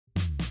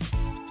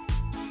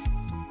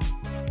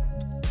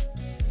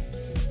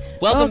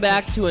Welcome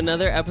back to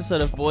another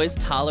episode of Boys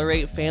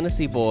Tolerate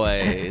Fantasy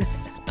Boys.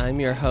 I'm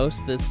your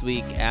host this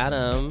week,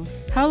 Adam.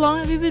 How long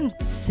have you been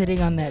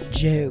sitting on that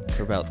joke?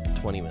 For about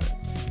 20 minutes.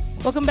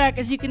 Welcome back.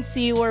 As you can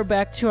see, we're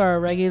back to our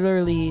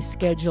regularly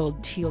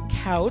scheduled Teal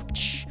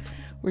Couch.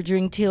 We're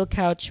doing Teal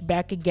Couch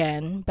back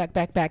again.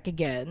 Back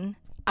again.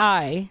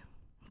 I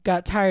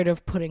got tired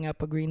of putting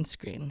up a green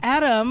screen.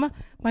 Adam,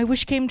 my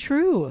wish came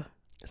true.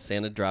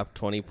 Santa dropped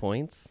 20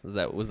 points?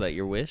 Was that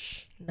your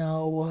wish?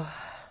 No.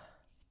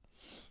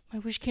 My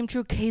wish came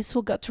true.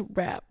 Casel got to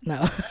rap.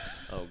 No.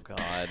 Oh,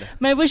 God.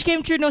 My wish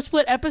came true. No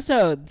split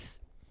episodes.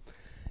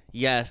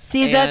 Yes.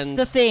 See, that's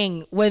the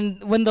thing.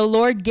 When the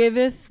Lord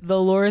giveth, the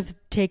Lord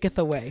taketh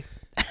away.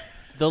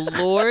 The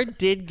Lord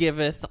did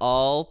giveth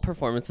all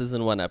performances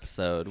in one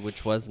episode,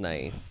 which was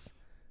nice,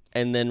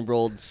 and then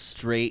rolled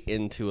straight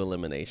into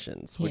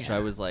eliminations, which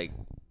I was like,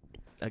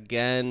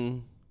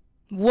 again...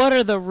 What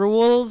are the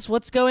rules?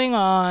 What's going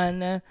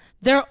on?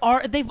 They've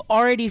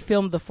already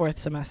filmed the fourth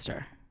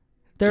semester.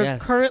 They're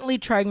currently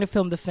trying to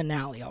film the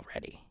finale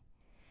already.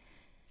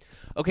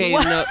 Okay,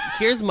 no,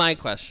 here's my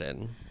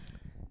question.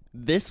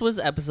 This was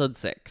episode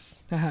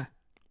 6. Uh-huh.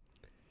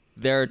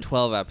 There are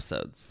 12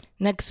 episodes.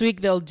 Next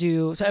week they'll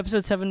do... So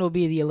episode 7 will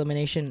be the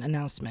elimination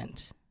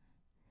announcement.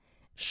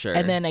 Sure.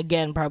 And then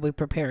again, probably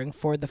preparing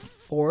for the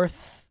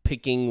fourth.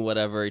 Picking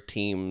whatever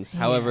teams,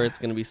 however it's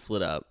going to be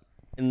split up.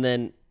 And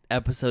then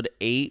episode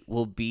 8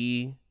 will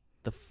be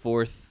the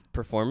fourth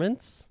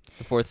performance,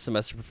 the fourth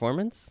semester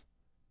performance.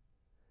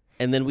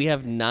 And then we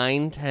have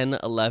 9, 10,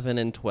 11,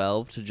 and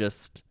 12 to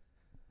just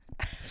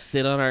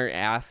sit on our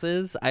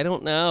asses. I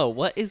don't know.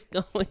 What is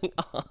going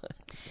on?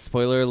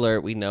 Spoiler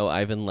alert, we know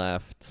Ivan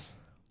left.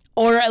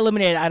 Or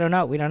eliminated. I don't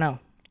know. We don't know.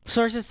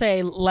 Sources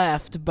say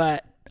left,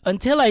 but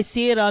until I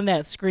see it on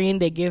that screen,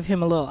 they give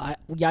him a little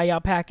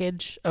yaya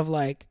package of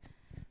like,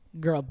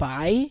 girl,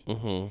 bye.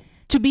 Mm-hmm.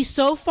 To be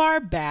so far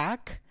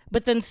back,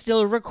 but then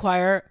still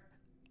require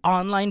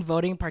online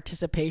voting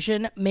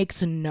participation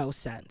makes no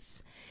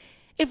sense.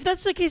 If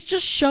that's the case,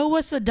 just show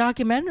us a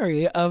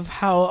documentary of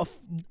how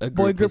a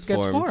boy group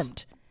gets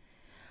formed.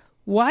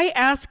 Why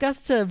ask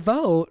us to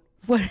vote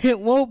when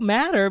it won't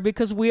matter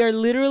because we are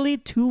literally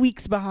 2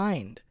 weeks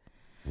behind?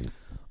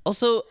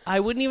 Also, I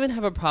wouldn't even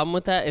have a problem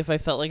with that if I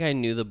felt like I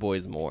knew the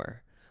boys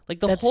more. Like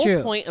the That's whole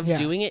true. point of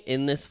doing it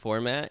in this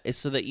format is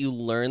so that you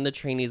learn the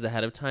trainees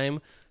ahead of time.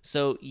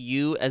 So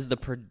you as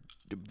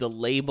the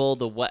label,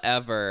 the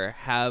whatever,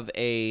 have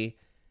a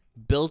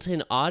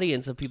built-in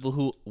audience of people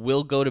who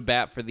will go to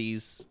bat for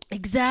these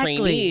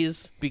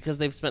trainees because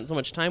they've spent so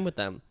much time with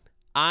them.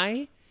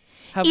 I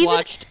have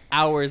watched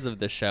hours of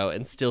the show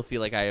and still feel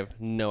like I have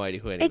no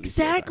idea who any of these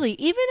people are.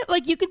 Even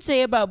like you could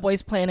say about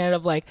Boys Planet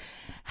of like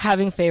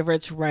having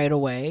favorites right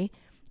away.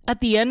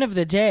 At the end of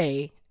the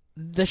day,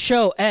 the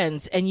show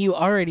ends and you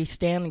already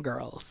stan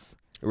girls.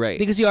 Right.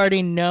 Because you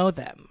already know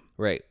them.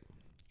 Right.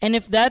 And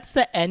if that's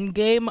the end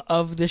game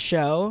of the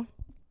show,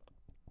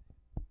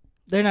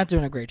 they're not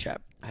doing a great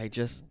job. I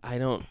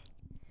don't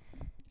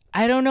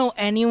know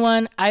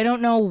anyone. I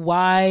don't know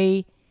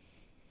why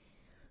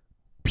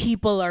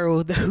people are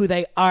who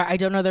they are. I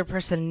don't know their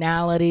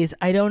personalities.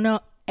 I don't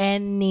know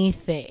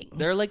anything.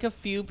 There are like a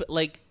few,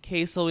 like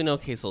Casel. We know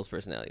Casel's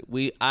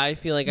personality. I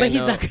feel like but I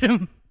know. But he's not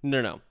gonna.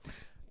 No.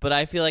 But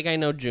I feel like I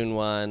know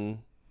Junwan.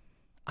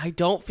 I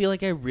don't feel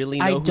like I really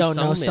know who I don't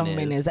know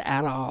Sungmin is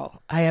at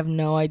all. I have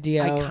no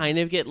idea. I kind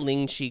of get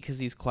Lingchi because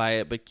he's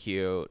quiet but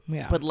cute.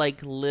 Yeah. But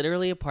like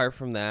literally apart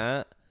from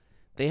that,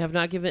 they have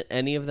not given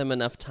any of them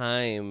enough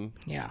time.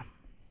 Yeah.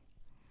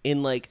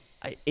 In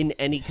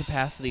any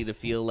capacity to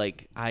feel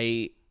like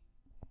I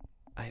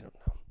don't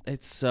know.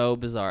 It's so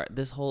bizarre.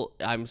 Let's talk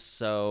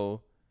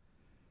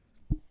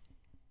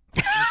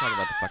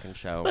about the fucking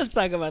show. Let's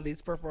talk about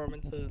these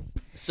performances.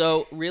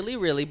 So, Really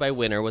Really by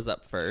Winner was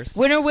up first.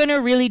 Winner,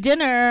 Really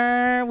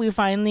Dinner. We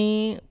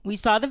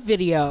saw the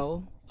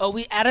video.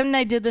 Adam and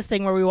I did this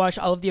thing where we watched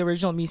all of the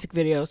original music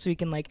videos so we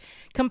can like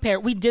compare.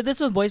 We did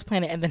this with Boys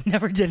Planet and then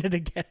never did it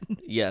again.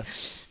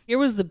 Yes. Here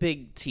was the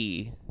big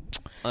T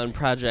on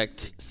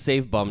Project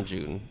Save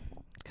Bumjun.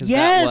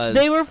 Yes,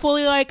 they were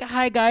fully like,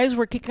 hi guys,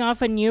 we're kicking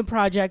off a new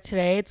project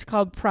today. It's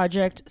called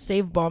Project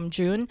Save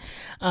Bumjun.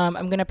 I'm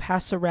going to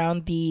pass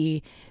around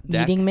the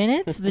meeting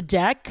minutes, the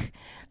deck,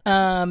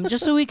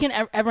 just so we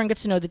can everyone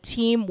gets to know the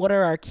team. What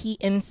are our key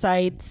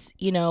insights?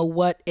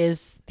 What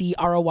is the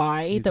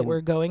ROI that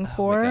we're going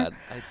for? Oh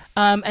my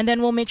God. And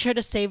then we'll make sure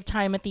to save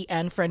time at the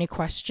end for any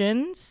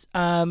questions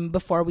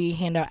before we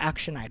hand out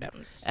action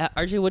items.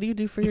 RJ, what do you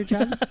do for your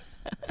job?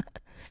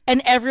 And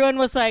everyone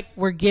was like,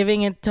 we're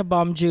giving it to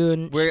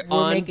Bumjun. We're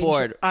on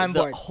board. I'm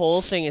the board.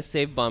 whole thing is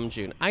Save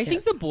Bumjun. I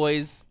think the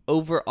boys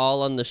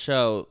overall on the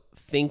show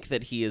think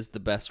that he is the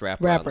best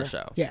rapper on the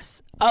show.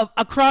 Yes.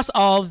 Across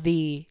all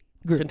the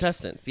groups.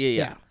 Contestants.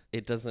 Yeah.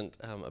 It doesn't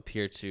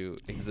appear to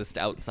exist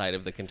outside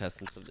of the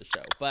contestants of the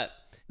show. But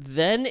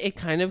then it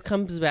kind of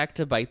comes back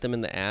to bite them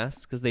in the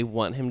ass because they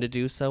want him to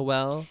do so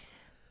well.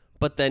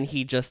 But then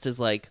he just is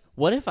like,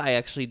 what if I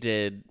actually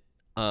did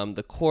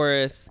the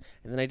chorus,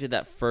 and then I did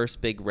that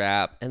first big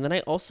rap, and then I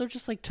also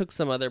just like took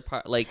some other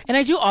part, like And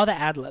I do all the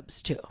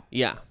ad-libs too.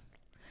 yeah,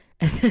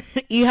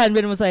 E.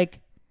 Hanbin was like,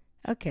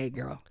 okay,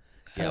 girl.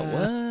 yeah.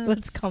 What?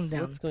 Let's calm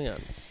down. What's going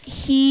on?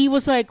 He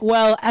was like,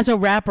 well, as a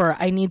rapper,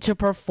 I need to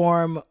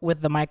perform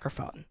with the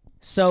microphone.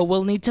 So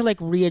we'll need to like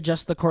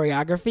readjust the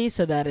choreography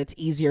so that it's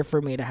easier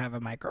for me to have a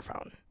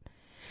microphone.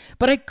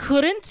 But I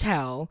couldn't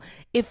tell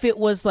if it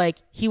was like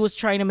he was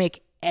trying to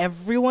make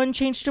everyone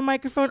change to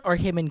microphone or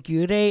him and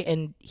Gyure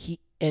and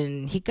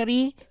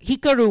Hikari.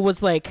 Hikaru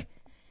was like,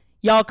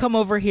 y'all come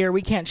over here.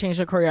 We can't change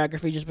the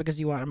choreography just because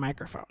you want a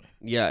microphone.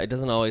 Yeah, it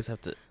doesn't always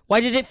have to. Why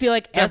did it feel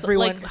like That's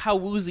everyone... like how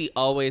Woozy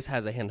always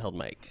has a handheld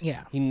mic.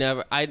 Yeah. He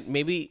never.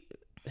 Maybe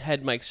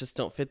head mics just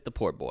don't fit the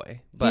poor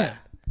boy, but Yeah.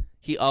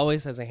 he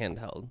always has a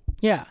handheld.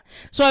 Yeah.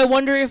 So I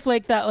wonder if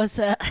like that was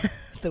the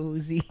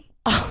Woozy.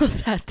 All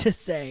of that to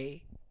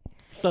say,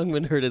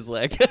 Sungmin hurt his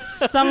leg.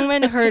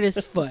 Sungmin hurt his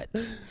foot.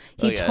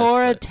 He Oh, yeah,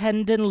 tore a his foot.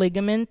 tendon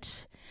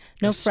ligament.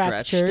 No Or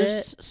stretched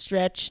fractures.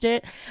 Stretched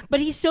it. But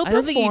he still I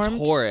don't performed. think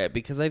he tore it,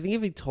 because I think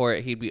if he tore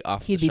it, he'd be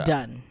off. He'd the be show.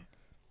 done.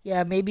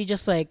 Yeah, maybe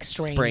just like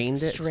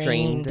strained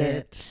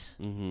it.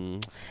 Mm-hmm.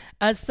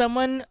 As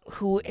someone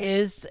who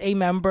is a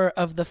member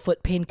of the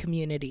foot pain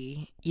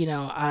community, you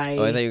know, Oh, I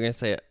thought you were gonna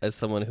say as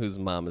someone whose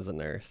mom is a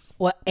nurse.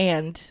 well,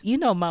 and you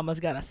know, Mama's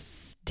got a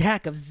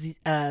stack of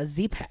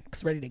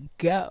Z-Packs ready to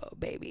go,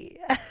 baby.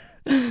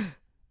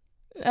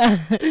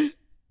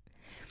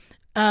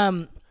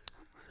 I'm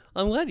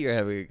glad you're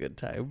having a good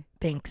time.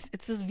 Thanks.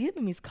 It's this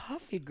Vietnamese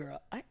coffee,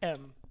 girl. I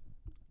am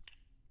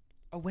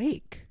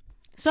awake.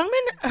 Sungmin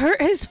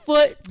hurt his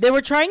foot. They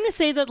were trying to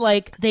say that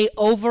like they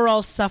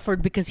overall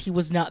suffered because he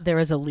was not there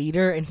as a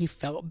leader and he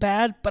felt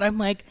bad. But I'm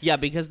like, Yeah,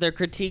 because their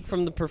critique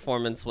from the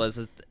performance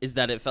is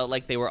that it felt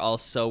like they were all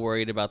so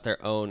worried about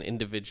their own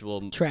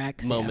individual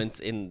Tracks,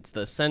 moments in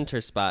the center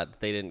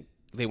spot.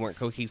 They weren't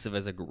cohesive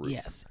as a group.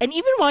 yes. And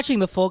even watching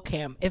the full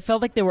cam, it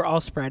felt like they were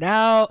all spread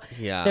out.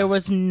 Yeah. There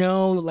was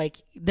no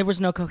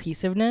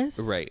cohesiveness.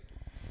 Right.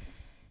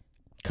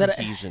 That-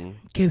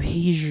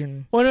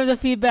 Cohesion. One of the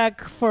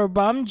feedback for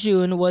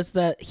Bamjoon was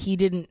that he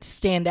didn't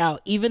stand out,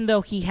 even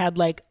though he had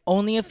like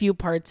only a few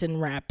parts in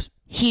rap.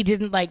 He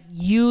didn't like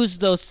use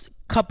those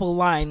couple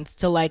lines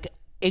to like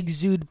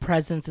exude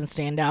presence and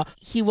stand out.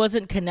 He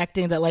wasn't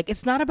connecting that like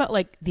it's not about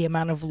like the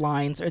amount of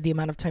lines or the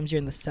amount of times you're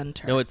in the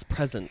center. No, it's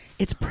presence.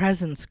 It's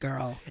presence,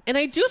 girl. And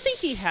I do think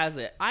he has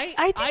it. I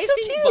think so,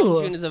 think too.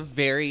 Bongjoon is a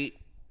very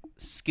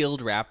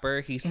skilled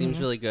rapper. He seems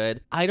really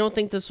good. I don't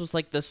think this was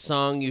like the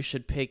song you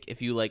should pick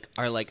if you like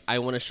are like, I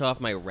want to show off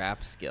my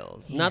rap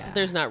skills. Not Yeah. that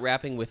there's not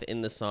rapping within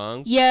the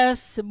song.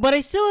 Yes, but I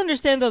still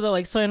understand though that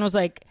like Soyeon was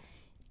like,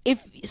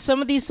 if some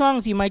of these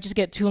songs you might just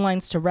get 2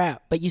 lines to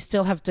rap, but you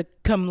still have to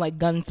come like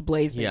guns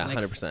blazing. Yeah, like,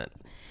 100%.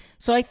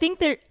 So I think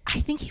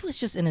he was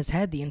just in his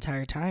head the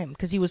entire time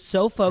because he was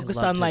so focused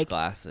I loved on his like.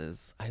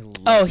 glasses. I loved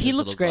Oh, he his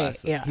looks little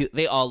great, glasses. yeah.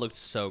 They all looked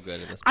so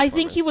good in this I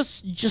think he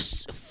performance. was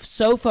just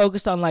so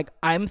focused on like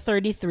I'm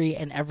 33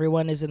 and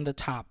everyone is in the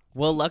top.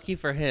 Well, lucky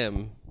for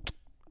him.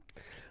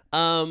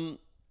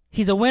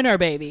 He's a winner,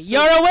 baby.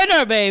 You're a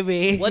winner,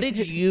 baby. What did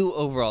you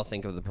overall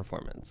think of the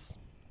performance?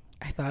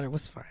 I thought it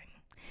was fine.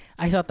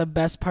 I thought the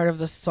best part of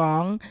the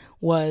song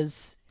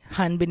was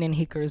Hanbin and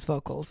Hikaru's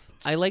vocals.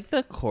 I like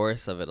the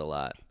chorus of it a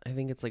lot. I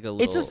think it's like a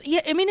little.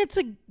 It's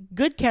a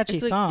good catchy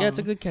song. Yeah, it's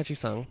a good catchy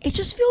song. It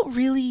just felt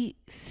really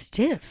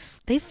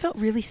stiff. They felt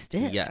really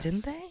stiff, Yes.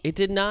 didn't they? It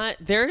did not.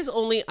 There is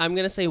only, I'm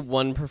going to say,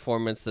 one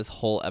performance this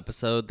whole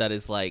episode that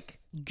is like,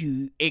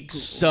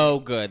 it's so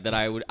good that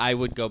I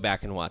would go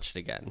back and watch it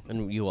again.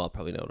 And you all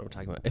probably know what I'm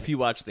talking about if you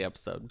watch the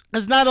episode.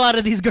 Because not a lot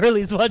of these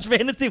girlies watch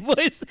Fantasy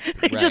Boys.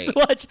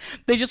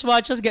 They just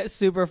watch us get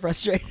super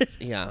frustrated.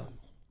 Yeah.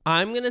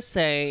 I'm going to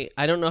say,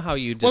 I don't know how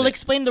you did Well, it.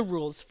 explain the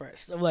rules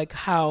first of like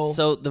how.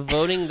 So the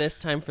voting this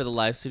time for the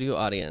live studio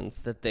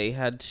audience, that they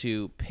had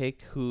to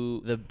pick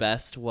who the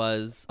best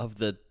was of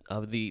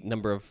the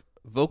number of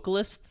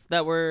vocalists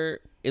that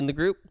were in the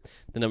group,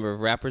 the number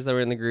of rappers that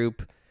were in the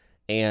group,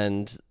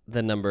 and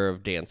the number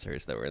of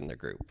dancers that were in the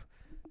group.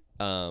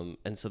 And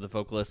so the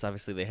vocalists,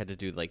 obviously, they had to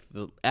do like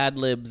the ad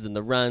libs and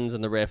the runs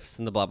and the riffs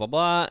and the blah blah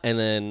blah, and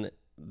then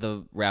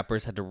the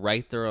rappers had to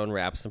write their own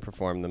raps and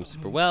perform them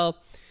super well.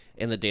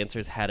 And the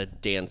dancers had a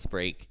dance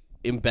break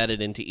embedded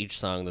into each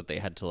song that they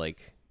had to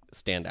like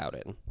stand out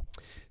in.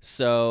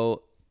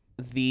 So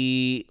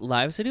the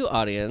live studio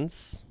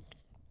audience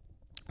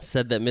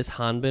said that Miss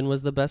Hanbin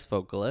was the best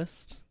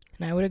vocalist.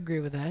 And I would agree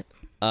with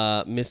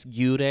that. Miss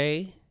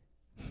Gyure,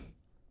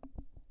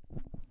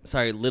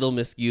 Little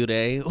Miss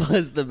Gyure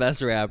was the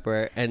best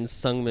rapper, and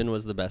Sungmin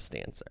was the best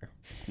dancer.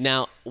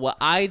 Now, what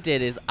I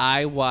did is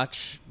I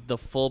watched the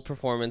full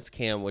performance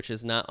cam, which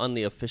is not on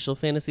the official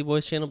Fantasy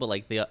Boys channel, but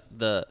like the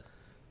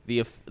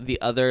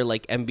other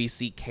like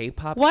NBC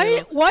K-pop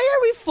channel. Why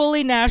are we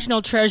fully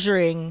national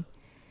treasuring?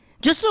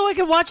 Just so I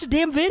can watch a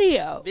damn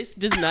video. This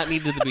does not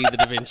need to be the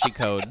Da Vinci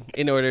Code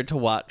in order to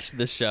watch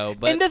the show,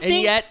 but And the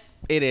thing- yet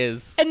it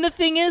is. And the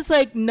thing is,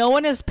 like, no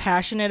one is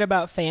passionate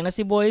about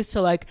Fantasy Boys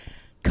to like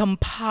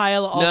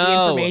compile all the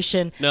No.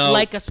 information No.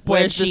 like a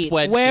Where's the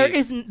spreadsheet.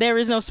 spreadsheet? There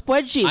is no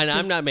spreadsheet. And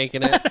I'm not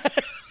making it.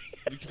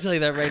 I can tell you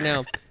that right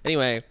now.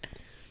 Anyway,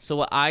 so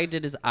what I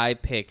did is I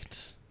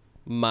picked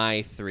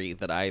my 3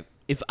 that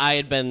if I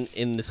had been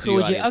in the studio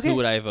would you- audience, okay. who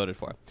would I have voted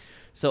for?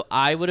 So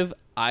I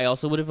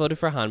also would have voted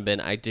for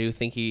Hanbin. I do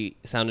think he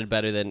sounded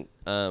better than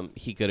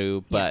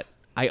Hikaru, but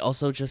I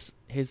also just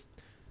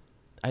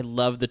I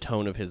love the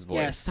tone of his voice.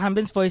 Yes,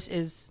 Hanbin's voice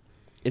is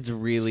It's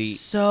really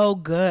so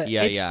good.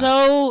 Yeah, it's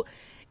yeah.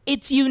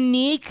 it's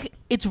unique.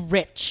 It's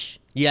rich.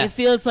 Yes, It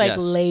feels like yes.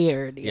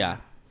 layered. yeah.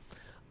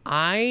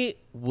 I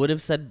would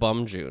have said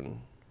Bumjun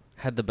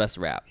had the best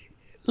rap.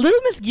 Little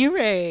Miss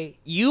Gure.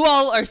 You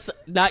all are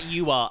not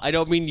you all. I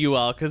don't mean you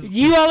all because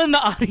You all in the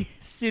audience,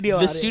 studio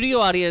the audience. studio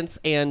audience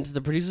and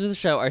the producers of the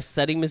show are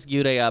setting Miss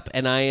Gyure up,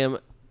 and I am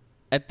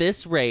at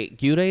this rate.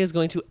 Gyure is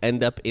going to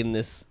end up in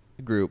this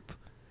group,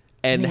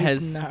 and He's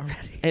has not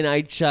ready. and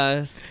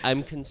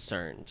I'm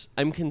concerned.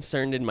 I'm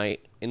concerned in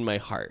my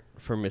heart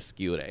for Miss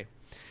Gyure,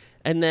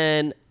 and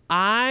then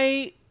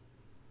I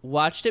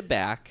watched it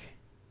back,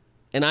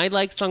 and I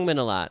like Sungmin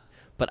a lot,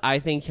 but I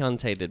think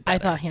Hyuntae did better. I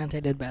thought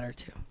Hyuntae did better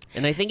too.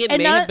 And I think it And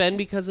may not- have been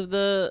because of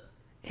the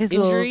His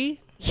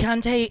injury.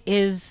 Hyuntae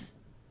is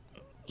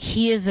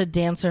a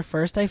dancer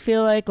first. I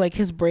feel like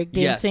his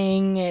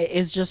breakdancing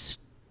is just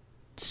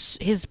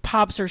his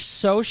pops are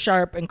so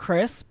sharp and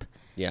crisp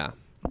Yeah.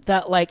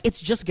 that like it's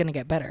just gonna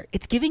get better.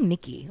 It's giving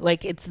Nicki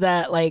like it's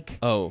that like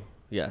Oh,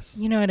 yes.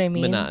 you know what I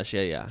mean.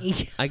 Minaj, yeah.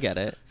 I get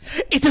it.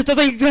 It's just the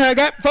thing that I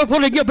get for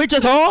putting your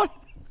bitches on.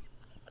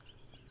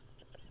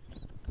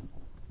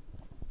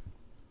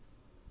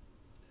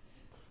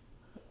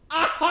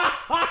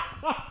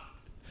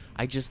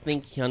 I just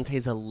think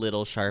Hyuntae's a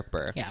little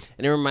sharper. Yeah.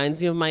 And it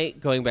reminds me of my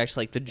going back to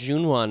like the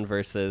Junwon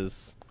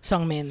versus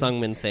Sungmin.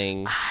 Sungmin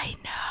thing. I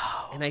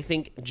know. And I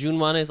think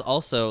Junwon is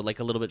also like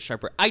a little bit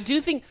sharper. I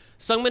do think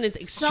Sungmin is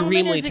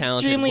extremely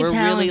talented. extremely We're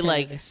really talented.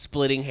 like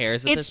splitting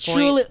hairs at It's this point.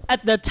 truly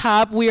at the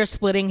top. We are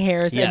splitting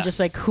hairs and Yes. just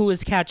like who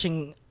is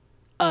catching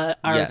our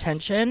Yes.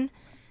 attention.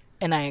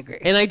 And I agree.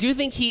 And I do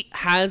think he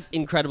has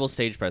incredible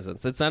stage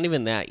presence. It's not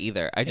even that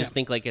either. I just Yeah.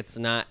 think like it's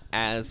not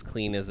as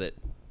clean as it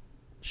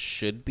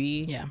should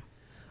be. yeah.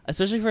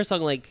 Especially for a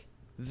song like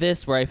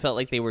this where I felt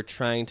like they were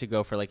trying to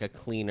go for like a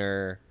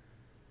cleaner,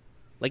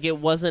 like it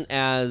wasn't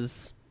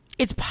as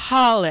It's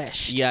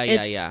polished.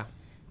 yeah.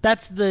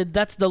 That's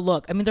the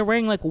look. I mean, they're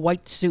wearing like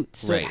white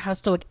suits, so Right. it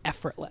has to look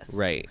effortless.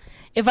 Right.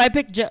 If I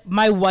picked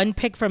my one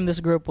pick from this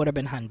group would have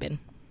been Hanbin.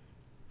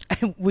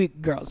 We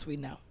girls, we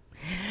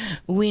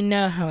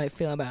know how I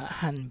feel about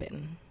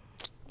Hanbin.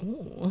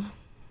 Ooh.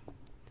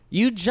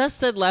 You just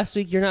said last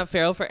week you're not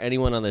feral for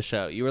anyone on the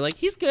show. You were like,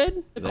 he's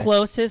good. The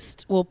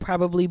closest will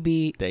probably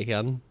be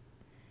Daehyun.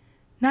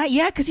 not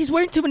yet because he's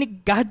wearing too many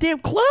goddamn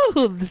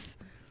clothes.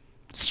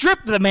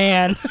 Strip the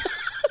man.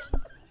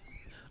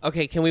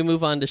 Okay, can we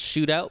move on to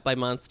Shootout by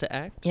Monster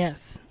X?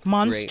 Yes,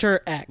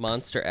 Monster Great. X.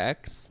 Monster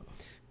X.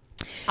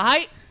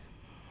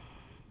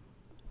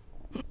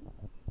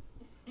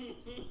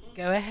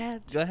 Go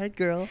ahead. Go ahead,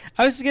 girl.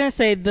 I was just gonna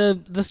say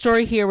the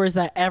story here was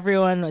that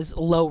everyone was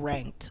low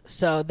ranked,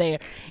 so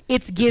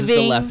it's giving This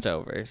is the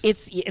leftovers.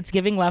 It's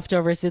giving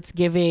leftovers. It's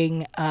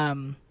giving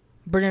Burn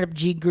It Up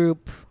G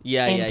Group.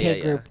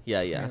 Yeah. Group. Yeah.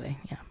 Really,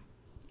 yeah.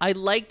 I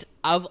liked,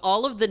 of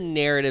all of the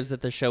narratives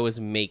that the show was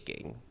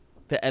making,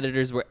 the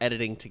editors were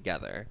editing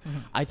together.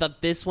 I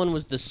thought this one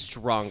was the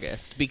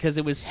strongest because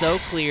it was so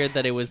clear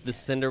that it was the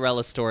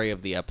Cinderella story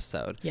of the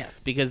episode.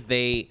 Yes. Because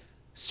they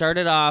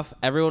started off,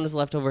 everyone was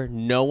left over.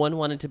 No one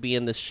wanted to be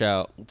in this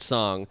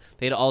song.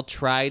 They'd all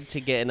tried to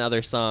get in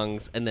other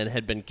songs and then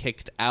had been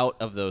kicked out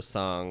of those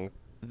songs.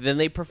 Then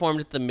they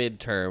performed at the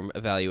midterm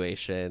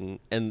evaluation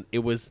and it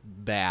was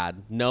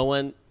bad. No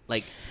one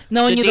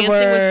No one the knew the dancing was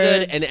good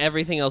words. and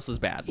everything else was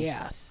bad.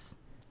 Yes.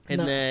 And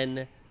No.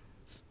 then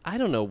I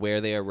don't know where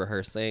they are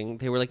rehearsing.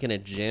 They were like in a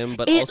gym,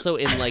 but It- also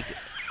in like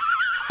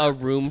a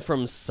room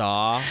from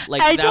Saw.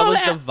 Like I that know was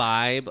that- the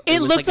vibe.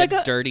 it was looks like like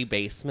a a- dirty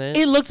basement.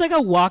 It looks like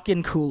a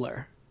walk-in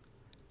cooler,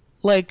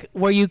 like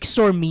where you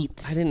store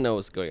meats. I didn't know what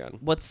was going on.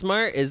 What's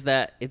smart is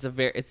that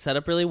it's set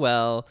up really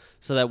well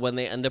so that when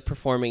they end up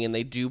performing and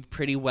they do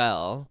pretty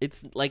well,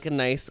 it's like a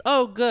nice,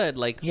 oh good,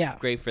 like Yeah.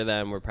 great for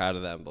them, we're proud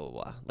of them, blah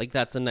blah blah. Like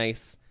that's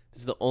this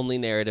is the only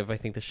narrative I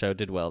think the show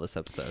did well this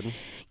episode.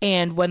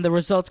 And when the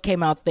results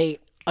came out, they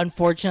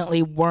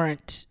unfortunately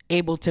weren't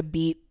able to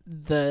beat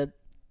the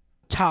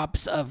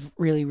tops of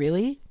Really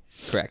Really.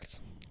 Correct.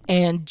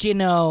 And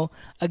Jino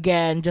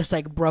again just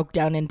like broke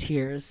down in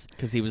tears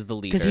Because he was the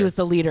leader. because he was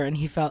the leader and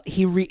he felt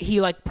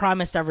he like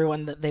promised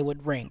everyone that they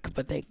would rank,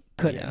 but they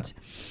couldn't.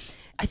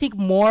 I think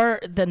more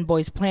than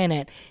Boys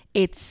Planet,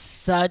 it's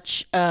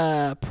such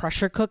a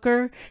pressure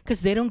cooker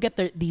because they don't get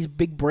these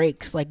big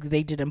breaks like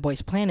they did in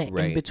Boys Planet in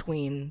Right.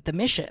 between the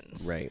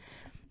missions. Right.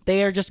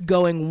 They are just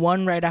going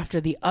one right after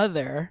the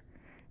other,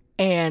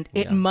 and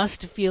it Yeah.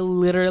 must feel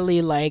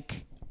literally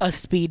like a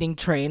speeding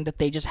train that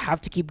they just have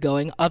to keep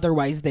going,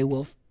 otherwise they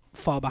will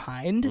fall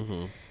behind.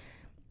 Mm-hmm.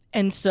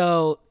 And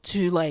so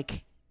to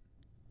like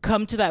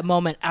come to that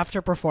moment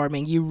after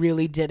performing, you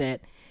really did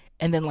it,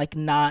 and then like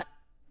not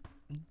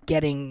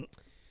getting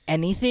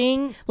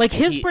anything. Like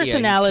his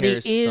personality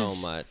is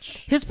so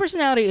much. His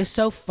personality is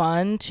so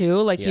fun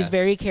too. Like he's Yes.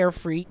 very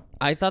carefree.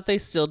 I thought they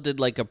still did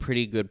like a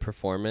pretty good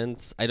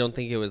performance. I don't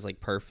think it was like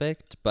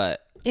perfect,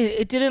 but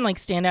It didn't like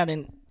stand out,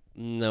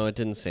 no, it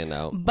didn't stand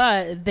out.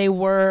 but they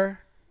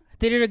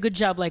did a good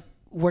job like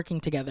working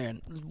together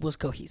and was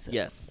cohesive.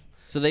 Yes.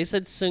 So they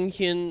said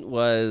Sunghyun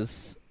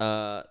was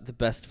the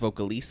best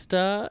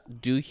vocalista,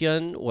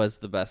 Doohyun was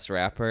the best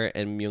rapper,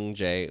 and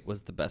Myungjae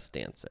was the best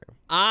dancer.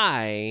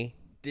 I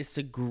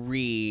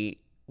disagree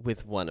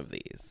with one of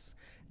these,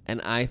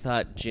 and I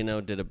thought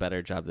Jino did a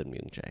better job than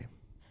Myungjae.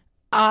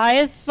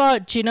 I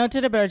thought Jino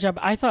did a better job.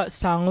 I thought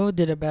Sangwoo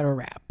did a better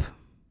rap.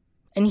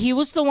 And he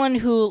was the one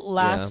who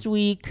last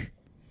week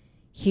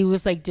he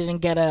was like didn't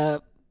get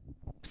a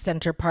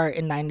center part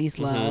in 90s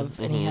Love,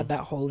 and he had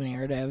that whole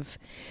narrative.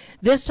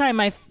 This time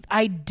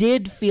I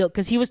did feel,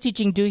 because he was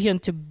teaching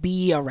Doohyun to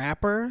be a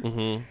rapper.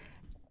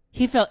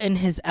 He felt in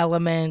his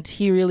element.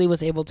 He really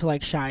was able to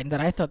like shine.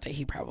 That I thought that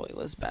he probably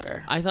was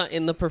better. I thought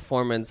in the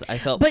performance, I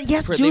felt But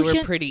yes, they were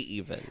Doohyun- pretty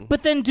even.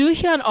 But then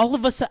Doohyun all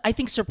of a sudden I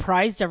think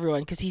surprised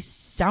everyone because he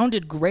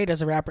sounded great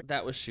as a rapper.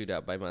 That was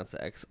Shootout by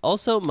Monsta X.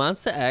 Also,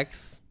 Monsta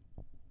X,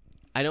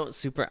 I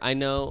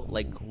know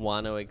like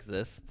Wano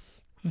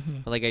exists,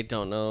 but like I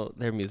don't know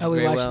their music We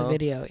very watched well. the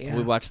video, yeah.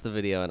 We watched the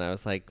video and I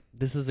was like,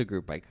 this is a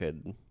group I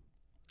could.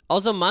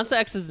 Also, Monsta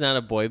X is not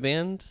a boy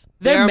band.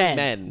 They're They are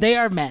men. They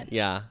are men.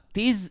 Yeah.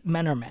 These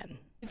men are men.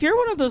 If you're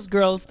one of those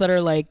girls that are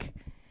like,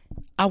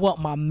 I want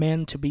my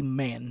men to be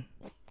men,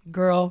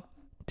 girl,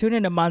 tune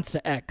into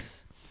Monsta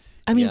X.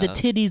 I mean, the Yeah.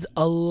 titties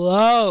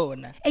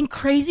alone. And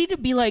crazy to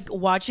be like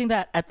watching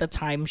that at the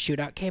time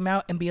Shootout came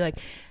out and be like,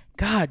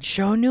 God,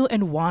 Shonu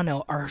and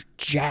Wano are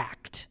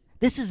jacked.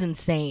 This is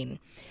insane.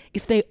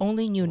 If they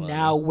only knew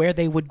now where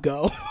they would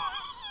go.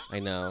 I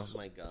know.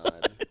 My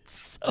God.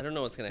 I don't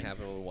know what's going to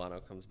happen when Wano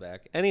comes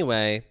back.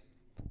 Anyway,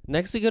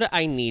 next we go to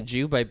I Need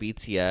You by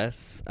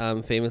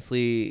BTS.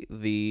 Famously,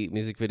 the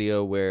music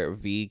video where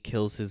V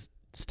kills his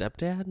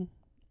stepdad.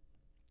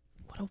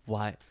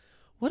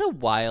 What a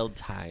wild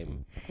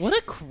time. What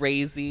a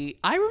crazy.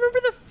 I remember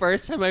the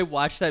first time I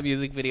watched that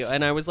music video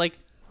and I was like,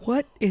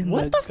 What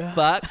what the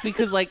fuck?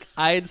 Because like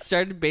I had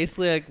started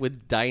basically like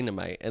with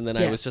Dynamite and then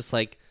I was Yes. just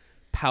like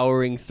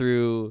powering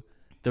through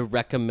the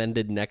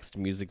recommended next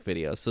music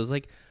video. So it was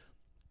like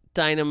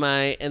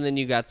Dynamite and then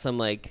you got some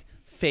like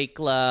Fake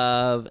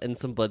Love and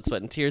some Blood,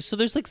 Sweat, and Tears. So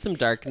there's like some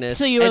darkness.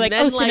 So you were And like,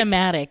 then, oh,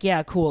 cinematic.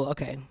 Yeah, cool.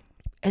 Okay.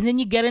 And then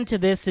you get into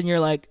this and you're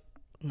like,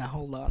 no,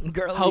 hold on,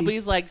 girl.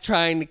 Hobie's like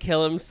trying to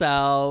kill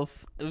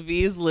himself.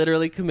 V's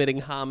literally committing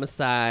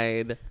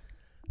homicide.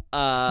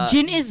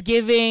 Jin is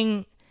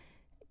giving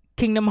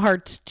Kingdom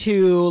Hearts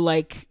 2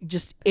 like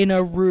just in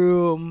a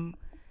room,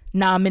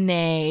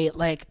 nominate,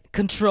 like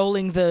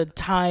controlling the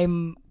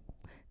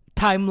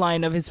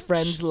timeline of his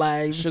friends'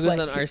 lives. Sugar's like,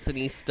 an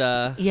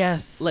arsonista.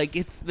 Yes. Like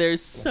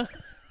there's so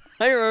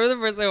I remember the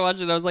first time I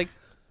watched it, I was like,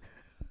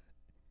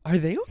 are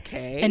they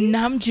okay? And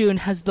Namjoon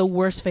has the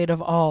worst fate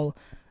of all.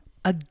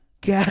 A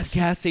gas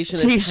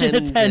station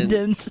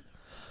attendant.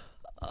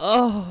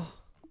 Oh,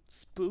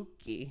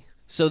 spooky.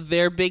 So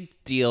their big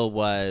deal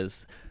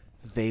was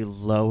they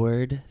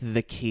lowered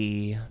the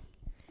key.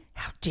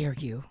 How dare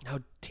you? How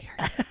dare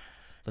you?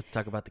 Let's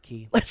talk about the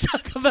key. Let's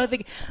talk about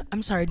the...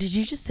 I'm sorry, did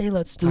you just say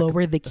let's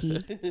lower the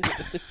key?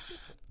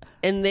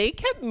 And they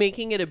kept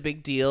making it a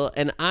big deal.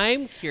 And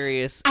I'm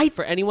curious,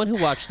 for anyone who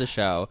watched the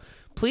show,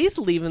 please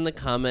leave in the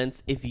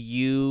comments if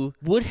you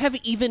would have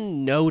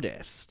even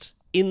noticed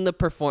in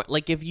the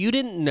like if you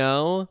didn't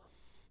know.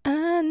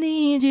 I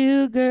need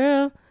you,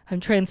 girl. I'm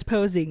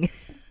transposing.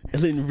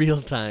 In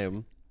real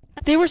time.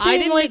 They were I saying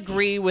didn't like...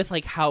 agree with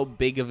like how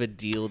big of a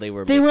deal they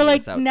were They making were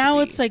like, this out to now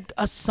be. it's like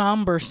a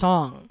somber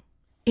song.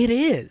 It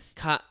is.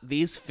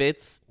 These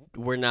fits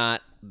were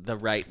not the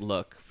right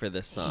look for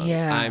this song.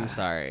 Yeah. I'm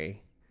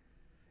sorry.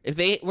 If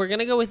they were going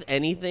to go with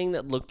anything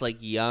that looked like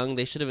young,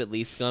 they should have at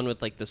least gone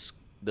with like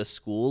the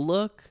school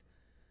look.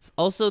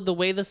 Also, the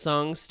way the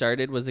song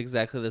started was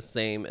exactly the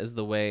same as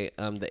the way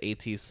the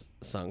AT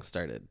song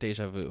started,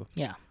 Deja Vu.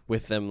 Yeah.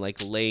 With them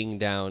like laying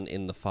down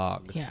in the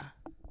fog. Yeah.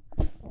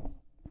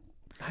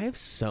 I have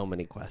so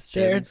many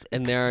questions,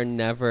 and there are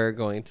never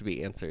going to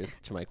be answers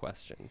to my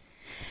questions.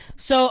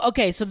 So,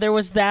 okay, so there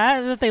was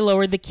that they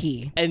lowered the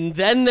key. And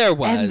then there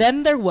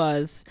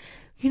was...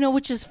 You know,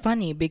 which is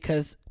funny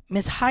because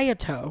Miss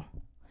Hayato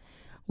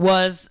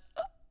was...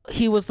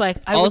 He was like...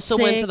 Also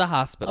went to the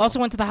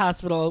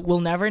hospital.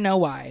 We'll never know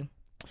why.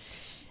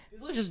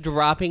 People are just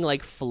dropping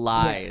like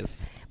flies.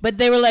 Yes. But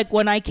they were like,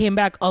 when I came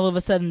back, all of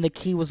a sudden the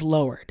key was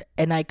lowered.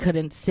 And I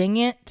couldn't sing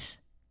it.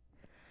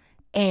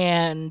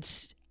 And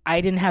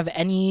I didn't have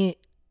any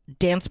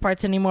dance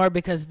parts anymore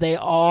because they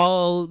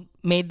all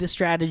made the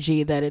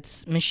strategy that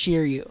it's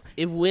Mishiryu.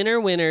 If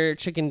Winner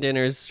Chicken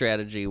Dinner's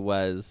strategy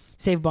was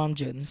Save Bom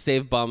Jun.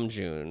 save Bom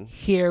June,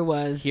 Here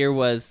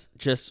was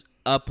just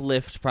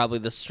uplift probably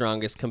the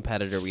strongest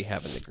competitor we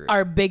have in the group.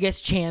 our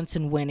biggest chance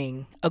in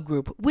winning a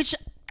group, which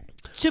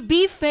to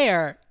be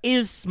fair,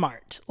 is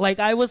smart. Like,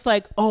 I was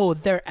like, oh,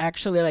 they're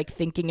actually like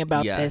thinking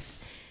about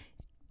this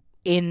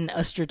in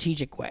a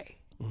strategic way.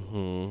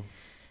 Mm-hmm.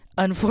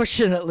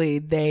 Unfortunately,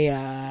 they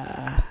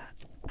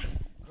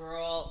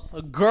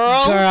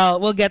Girl.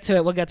 we'll get to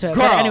it. Girl.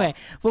 But anyway,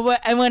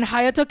 and when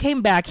Hayato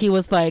came back, he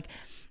was like,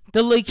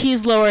 the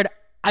key's lowered.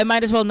 I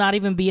might as well not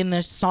even be in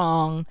this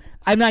song.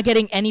 I'm not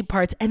getting any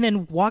parts. And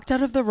then walked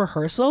out of the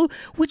rehearsal,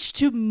 which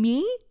to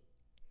me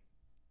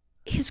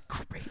is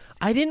crazy.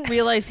 I didn't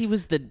realize he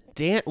was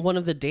one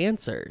of the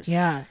dancers.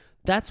 Yeah.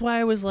 That's why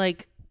I was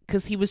like,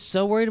 because he was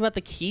so worried about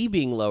the key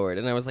being lowered.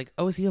 And I was like,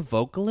 oh, is he a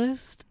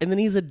vocalist? And then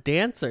he's a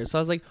dancer. So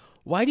I was like,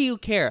 why do you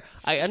care?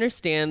 I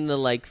understand the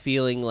like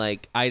feeling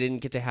like I didn't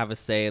get to have a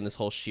say in this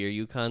whole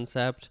Shiryu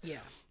concept. Yeah.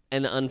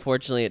 And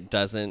unfortunately, it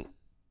doesn't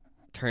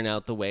turn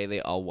out the way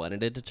they all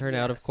wanted it to turn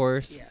out, of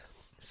course.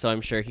 Yes. So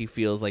I'm sure he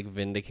feels like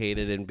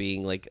vindicated and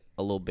being like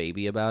a little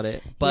baby about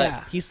it.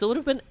 But he still would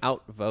have been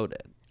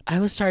outvoted. I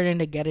was starting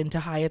to get into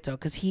Hayato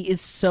because he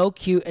is so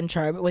cute and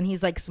charming. When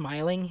he's like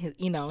smiling,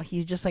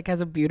 he's just like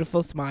has a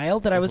beautiful smile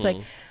that I was like,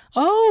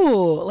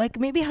 oh, like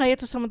maybe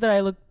Hayato's someone that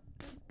I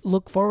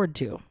look forward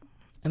to.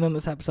 And then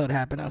this episode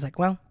happened. I was like,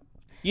 well.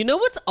 You know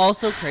what's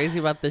also crazy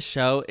about this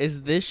show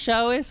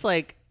is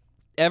like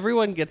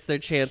everyone gets their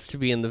chance to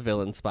be in the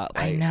villain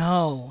spotlight. I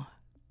know.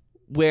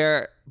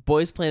 Where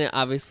Boys Planet,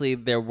 obviously,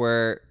 there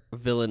were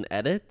villain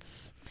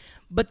edits.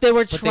 But they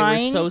were They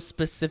were so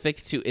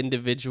specific to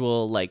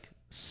individual like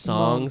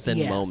songs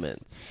and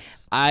moments.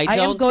 I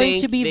don't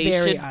think they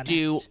should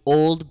do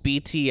old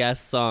BTS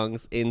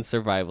songs in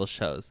survival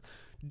shows.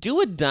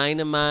 Do a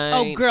Dynamite.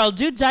 Oh, girl,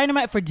 do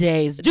Dynamite for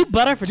days. Do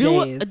Butter for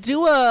days.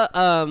 Do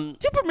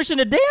Permission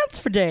to Dance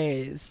for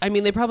days. I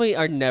mean, they probably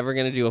are never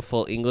going to do a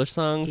full English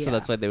song, so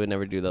that's why they would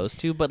never do those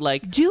two. But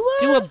like, do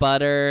a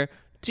Butter.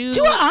 Do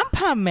a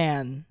Anpan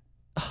Man.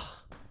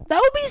 That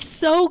would be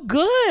so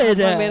good.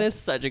 Anpan Man is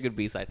such a good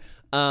B-side.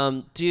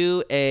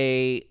 Do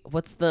a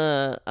what's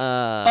the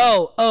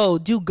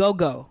do Go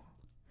Go.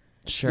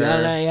 Sure.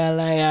 Yalla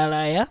yalla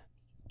yalla ya.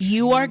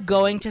 You are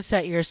going to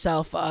set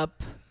yourself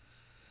up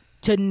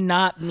to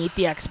not meet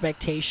the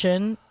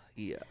expectation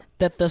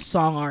that the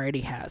song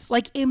already has.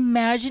 Like,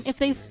 imagine if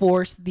they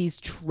forced these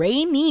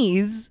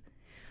trainees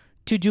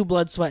to do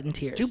Blood, Sweat, and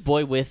Tears. Do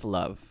Boy with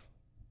Love.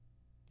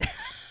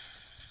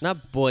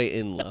 Not Boy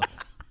in Love.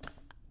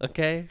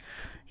 Okay?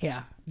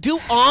 Yeah. Do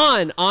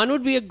On. On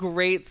would be a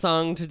great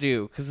song to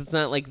do because it's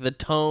not like the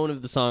tone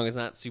of the song is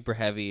not super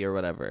heavy or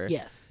whatever.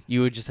 Yes.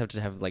 You would just have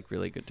to have like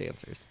really good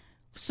dancers.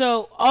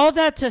 So, all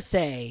that to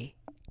say,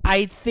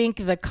 I think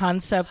the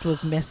concept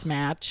was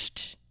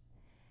mismatched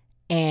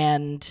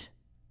and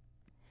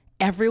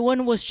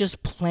everyone was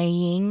just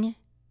playing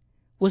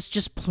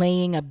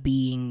a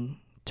being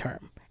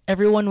term.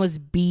 Everyone was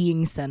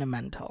being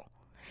sentimental,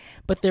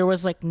 but there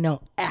was like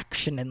no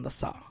action in the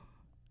song.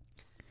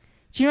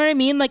 Do you know what I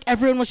mean? Like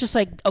everyone was just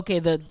like, okay,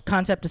 the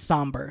concept is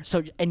somber,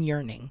 and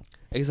yearning.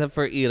 Except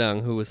for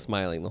Irang, who was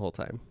smiling the whole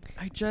time.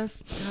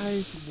 Guys,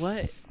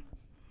 what?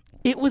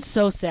 It was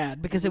so sad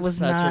because it was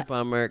such not a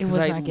bummer. It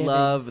was I not giving.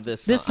 love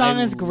this song. This song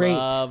is great. I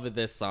love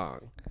this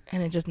song.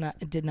 And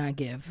it did not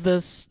give.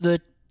 The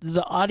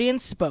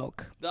audience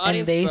spoke. The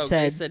audience and spoke.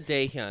 They said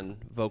Daehyun,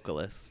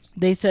 vocalist.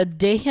 They said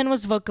Daehyun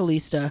was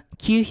vocalista,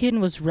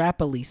 Kyuhyun was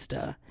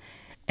rapalista,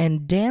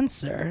 and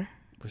dancer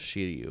was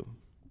Shiryu.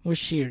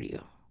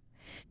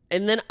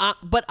 And then,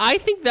 but I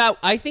think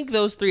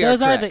those three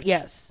those are correct. correct.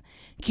 Yes.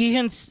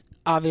 Kyuhyun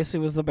obviously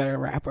was the better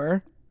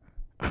rapper.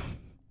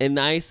 And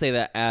I say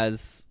that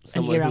as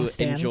someone who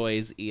stan.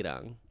 enjoys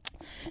Irang.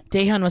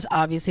 Daehyun was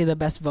obviously the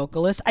best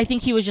vocalist. I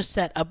think he was just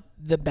set up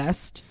the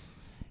best.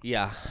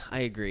 Yeah, I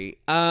agree.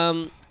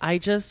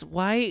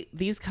 Why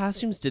these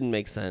costumes didn't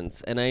make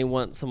sense, and I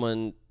want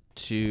someone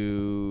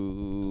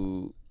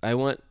to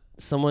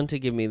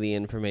give me the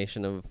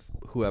information of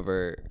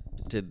whoever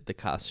did the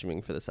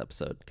costuming for this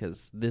episode,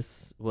 because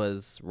this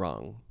was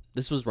wrong.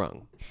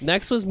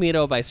 Next was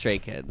Miro by Stray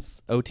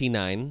Kids,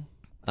 OT9.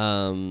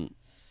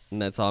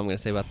 And that's all I'm going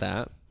to say about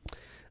that.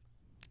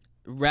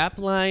 Rap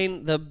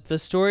line, the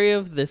story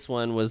of this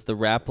one was the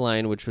rap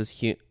line, which was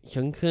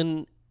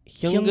Hyungun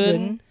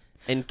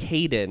and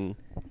Kaden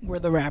were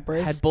the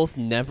rappers. Had both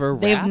never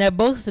rapped. They've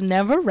both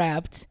never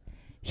rapped.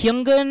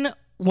 Hyungun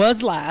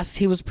was last.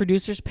 He was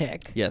producer's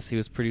pick. Yes, he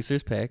was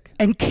producer's pick.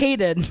 And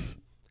Kaden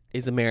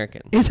is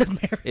American.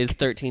 Is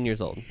 13 years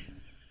old.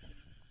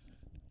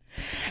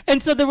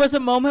 And so there was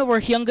a moment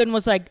where Hyungun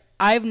was like,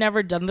 I've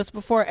never done this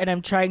before, and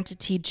I'm trying to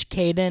teach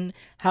Kaden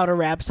how to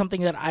rap,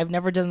 something that I've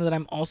never done that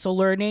I'm also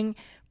learning,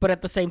 but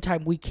at the same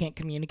time, we can't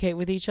communicate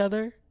with each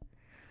other.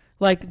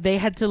 Like, they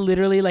had to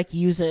literally, like,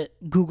 use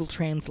Google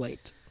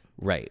Translate.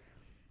 Right.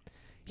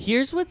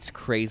 Here's what's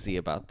crazy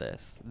about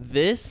this.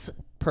 This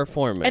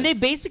performance. And they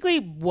basically,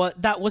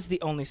 that was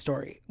the only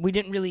story. We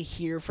didn't really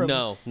hear from...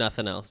 No,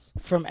 nothing else.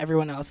 From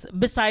everyone else.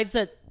 Besides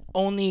that,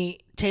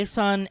 only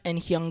Taesun and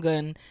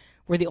Hyungun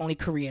were the only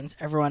Koreans.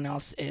 Everyone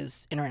else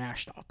is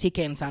international.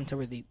 TK and Santa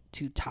were the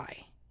two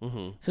Thai.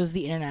 Mm-hmm. So it's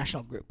the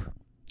international group.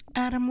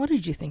 Adam, what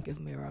did you think of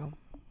Miro?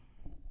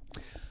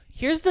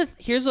 Here's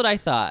what I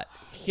thought.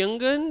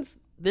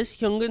 This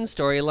Hyungun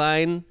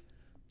storyline,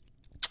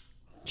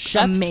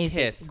 chef's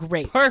Amazing. kiss.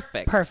 Great.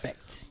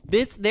 Perfect.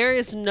 There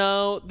is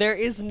no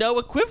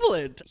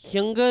equivalent.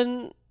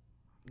 Hyungun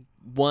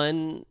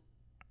won.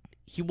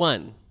 He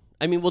won.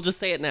 I mean, we'll just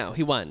say it now.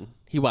 He won.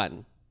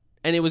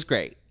 And it was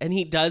great. And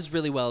he does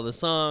really well in the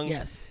song.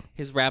 Yes.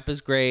 His rap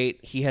is great.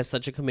 He has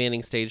such a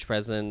commanding stage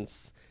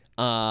presence.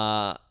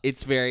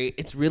 It's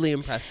really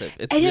impressive.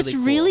 It's and really it's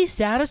cool. really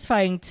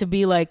satisfying to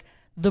be like,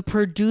 the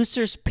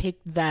producers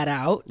picked that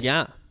out.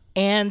 Yeah.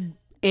 And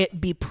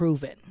it be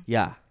proven.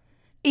 Yeah.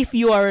 If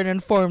you are an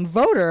informed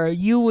voter,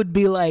 you would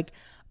be like,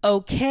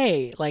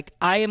 okay, like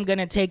I am going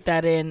to take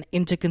that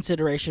into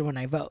consideration when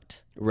I vote.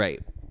 Right.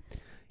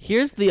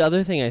 Here's the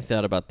other thing I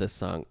thought about this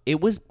song.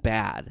 It was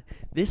bad.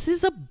 This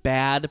is a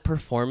bad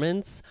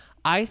performance.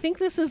 I think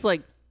this is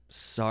like,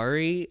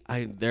 sorry,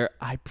 I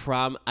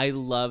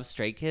love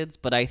Stray Kids,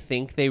 but I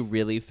think they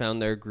really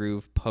found their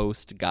groove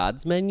post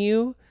God's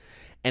Menu.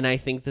 And I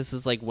think this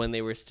is like when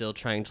they were still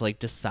trying to like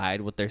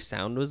decide what their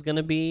sound was going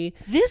to be.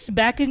 This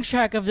backing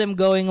track of them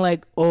going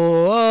like,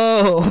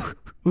 oh,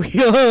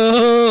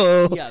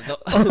 Rio. Yeah.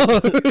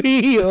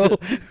 Rio.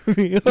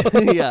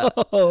 Yeah.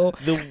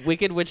 The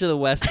Wicked Witch of the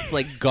West is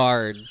like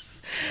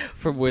guards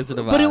from Wizard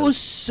of Oz. But it was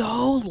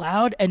so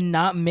loud and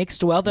not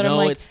mixed well that I'm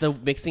like, the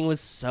mixing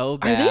was so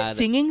bad. Are they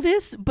singing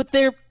this? But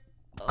their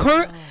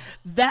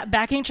that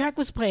backing track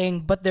was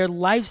playing, but their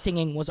live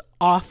singing was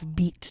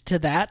offbeat to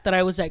that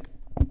I was like,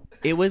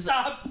 it was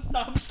stop.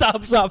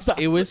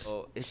 It was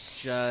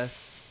it's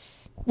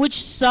just,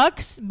 which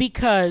sucks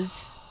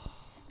because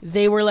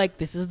they were like,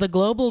 this is the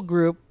global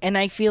group, and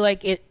I feel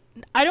like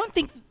I don't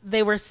think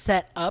they were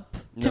set up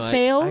to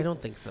fail. I don't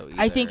think so either.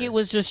 I think it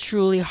was just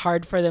truly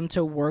hard for them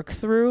to work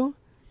through.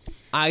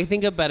 I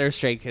think a better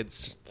Stray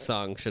Kids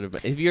song should have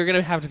been, if you're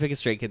gonna have to pick a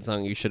Stray Kids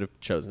song, you should have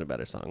chosen a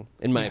better song,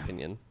 in my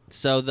opinion.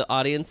 So the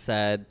audience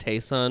said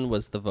Taesun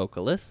was the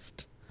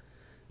vocalist,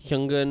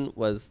 Hyungun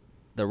was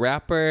the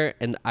rapper,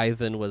 and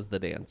Ivan was the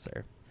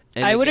dancer.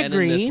 And I would again,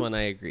 agree. In this one,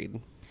 I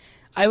agreed.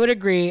 I would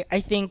agree.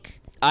 I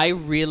think I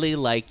really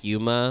like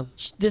Yuma.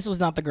 this was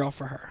not the girl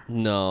for her.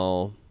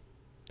 No.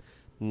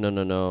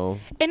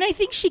 And I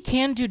think she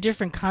can do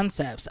different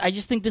concepts. I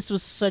just think this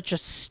was such a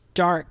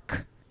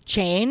stark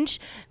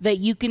change that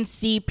you can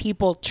see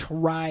people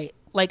try.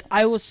 Like,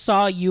 I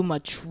saw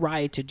Yuma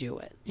try to do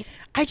it.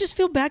 I just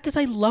feel bad because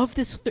I love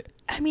this.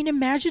 I mean,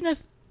 imagine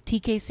if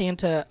TK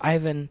Santa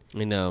Ivan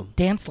I know.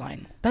 dance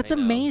line. That's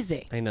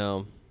amazing. I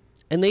know.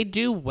 And they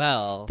do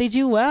well. They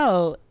do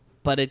well.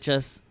 But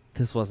this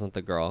wasn't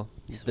the girl.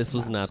 This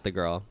was not the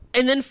girl.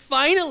 And then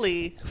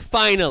finally,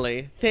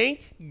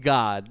 thank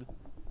God.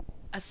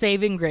 A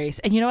saving grace.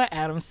 And you know what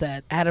Adam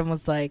said? Adam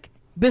was like,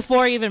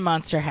 before even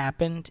Monster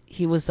happened,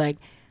 he was like,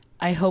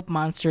 I hope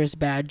Monster is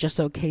bad just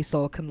so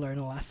K-Soul can learn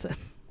a lesson.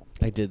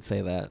 I did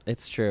say that.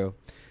 It's true.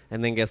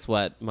 And then guess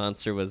what?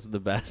 Monster was the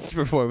best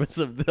performance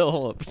of the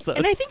whole episode.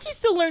 And I think he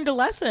still learned a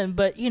lesson,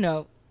 but,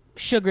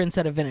 sugar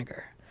instead of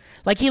vinegar.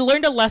 Like, he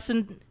learned a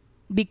lesson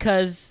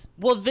because...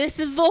 Well, this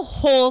is the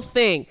whole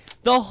thing.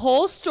 The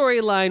whole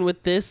storyline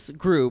with this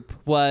group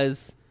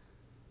was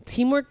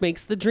teamwork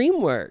makes the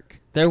dream work.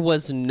 There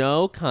was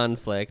no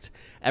conflict.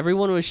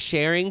 Everyone was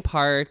sharing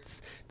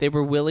parts. They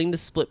were willing to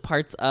split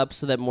parts up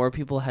so that more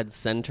people had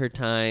center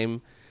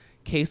time.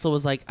 K-Soul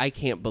was like, I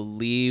can't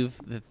believe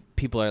that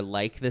people are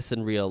like this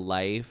in real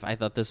life. I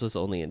thought this was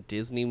only in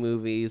Disney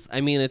movies. I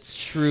mean, it's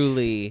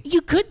truly...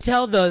 You could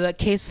tell, though, that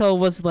K-Soul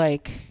was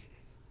like...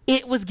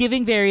 It was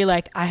giving very,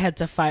 like, I had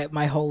to fight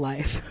my whole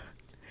life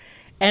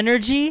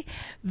energy.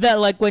 That,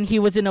 like, when he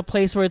was in a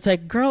place where it's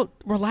like, girl,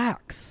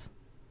 relax.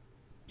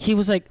 He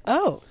was like,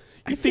 oh...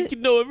 I think you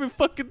know every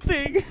fucking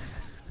thing.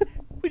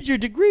 With your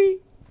degree.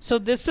 So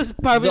this is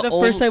probably the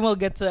first time we'll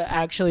get to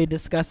actually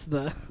discuss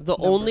the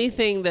only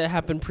thing that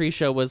happened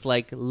pre-show was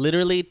like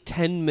literally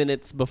 10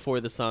 minutes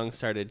before the song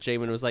started.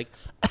 Jamin was like,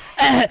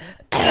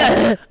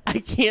 I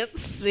can't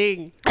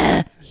sing.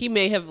 He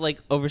may have like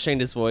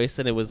overstrained his voice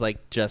and it was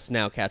like just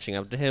now catching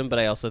up to him, but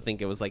I also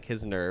think it was like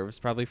his nerves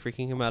probably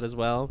freaking him out as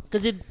well.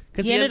 Because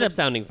he ended up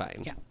sounding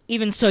fine. Yeah.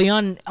 Even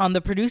Soyeon on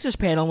the producers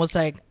panel was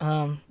like,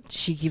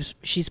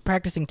 she's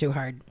practicing too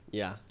hard.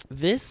 Yeah.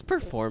 This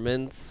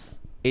performance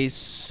is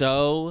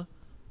so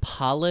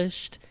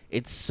polished.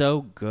 It's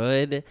so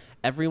good.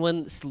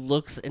 Everyone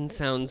looks and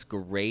sounds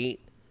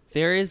great.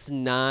 There is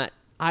not...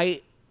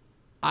 I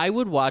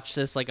would watch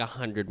this like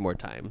 100 more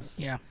times.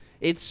 Yeah.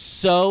 It's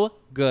so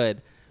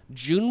good.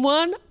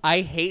 Junwon,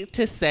 I hate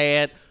to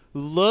say it,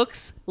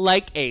 looks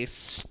like a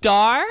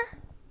star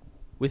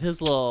with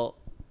his little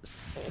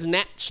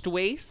snatched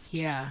waist.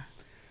 Yeah.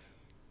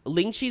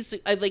 Lingchi's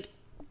like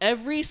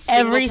every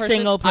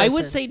single person. I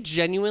would say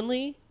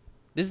genuinely,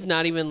 this is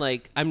not even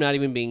like, I'm not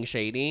even being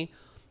shady.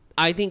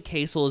 I think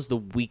K-Soul is the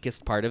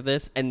weakest part of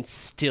this and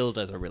still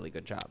does a really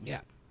good job.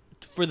 Yeah.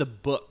 For the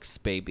books,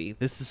 baby.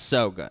 This is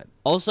so good.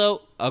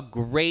 Also, a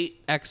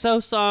great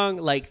EXO song.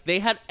 Like, they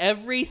had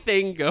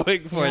everything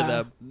going for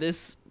them.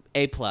 This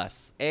A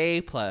plus.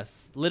 A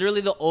plus.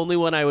 Literally the only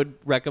one I would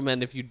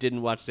recommend if you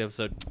didn't watch the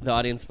episode. The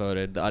audience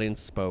voted. The audience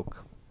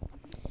spoke.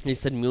 They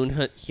said Moon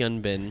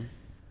Hyunbin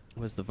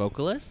was the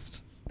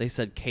vocalist. They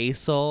said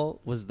K-Sol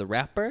was the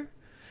rapper.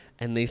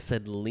 And they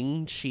said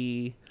Ling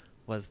Chi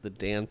was the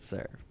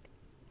dancer.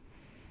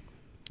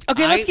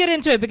 Okay, let's get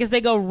into it because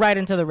they go right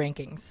into the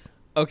rankings.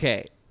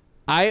 Okay.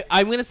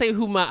 I'm going to say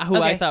who I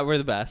Okay. thought were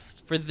the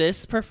best. For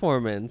this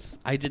performance,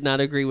 I did not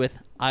agree with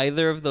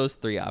either of those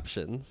three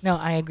options. No,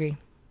 I agree.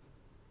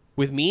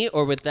 With me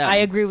or with them? I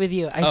agree with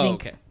you. I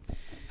think. Okay.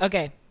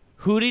 Okay.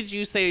 Who did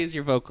you say is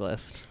your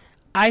vocalist?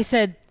 I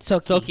said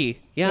Soki. Soki.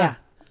 Yeah.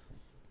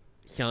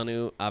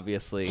 Hyunwoo,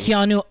 obviously.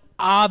 Hyunwoo,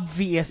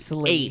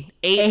 obviously.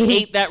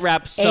 Ate that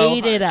rap so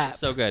Ate hard. it up.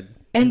 So good.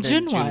 And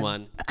then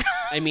Junwon.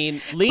 I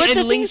mean, But the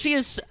thing Ling is, Chi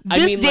is...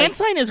 This dance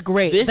line is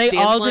great. This They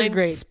dance all line, did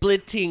great.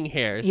 Splitting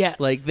hairs. Yes.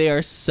 Like, they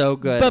are so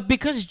good. But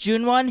because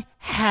Junwon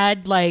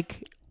had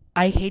like,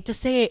 I hate to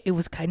say it, it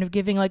was kind of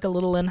giving like a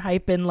little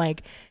unhype and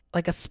like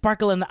a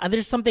sparkle in the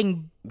there's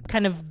something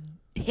kind of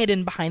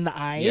hidden behind the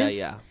eyes.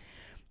 Yeah.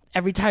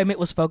 Every time it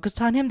was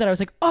focused on him that I was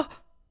like, oh.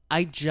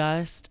 I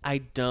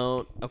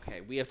don't... Okay,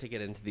 we have to get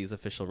into these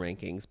official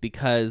rankings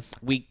because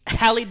we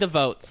tallied the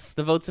votes.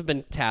 The votes have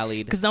been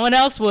tallied. Because no one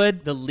else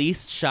would. The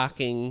least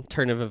shocking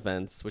turn of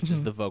events, which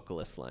is the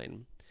vocalist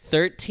line.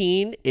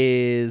 13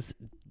 is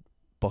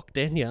Bok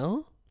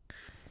Danielle,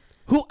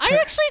 who I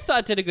actually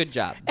thought did a good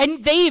job.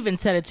 And they even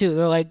said it too.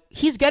 They're like,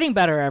 he's getting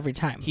better every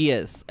time. He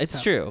is.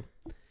 It's true.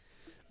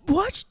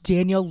 Watch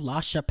Daniel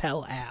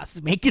LaChapelle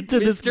ass make it to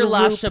this Mr. group.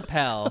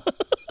 LaChapelle.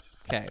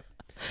 Okay.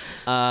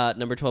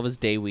 Number 12 is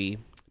Daewoo.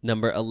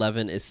 Number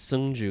 11 is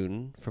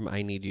Seungjoon from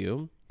I Need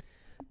You.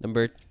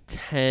 Number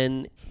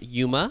 10,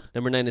 Yuma.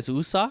 Number 9 is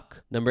Usok.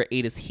 Number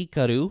 8 is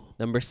Hikaru.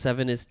 Number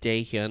 7 is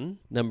Daehyun.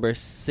 Number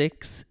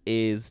 6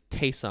 is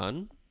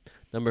Taeson.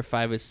 Number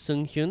 5 is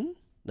Seunghyun.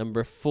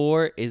 Number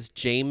 4 is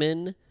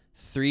Jaemin.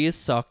 3 is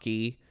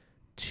Soki.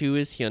 2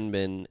 is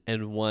Hyunbin.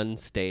 And 1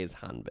 stays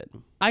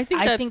Hanbin. I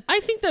think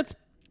that's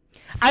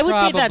I would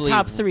say that probably-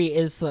 top three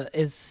is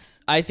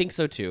I think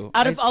so too.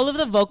 out of all of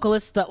the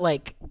vocalists that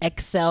like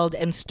excelled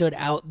and stood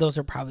out, those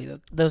are probably the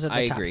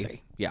I top agree.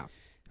 three. Yeah.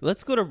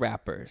 Let's go to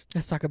rappers.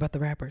 Let's talk about the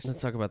rappers.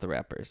 Let's talk about the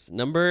rappers.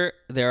 There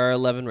are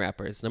 11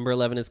 rappers. Number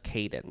 11 is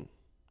Kaden.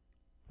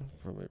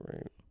 Probably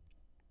right.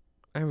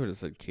 I would have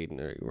said Kaden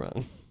are you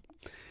wrong.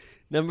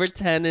 Number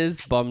 10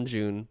 is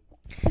Bumjoon.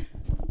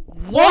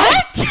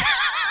 What?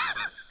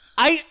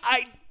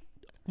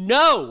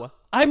 No.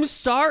 I'm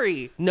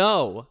sorry.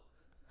 No.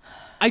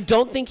 I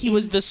don't think he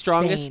was the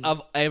strongest Insane.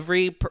 of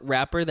every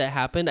rapper that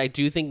happened. I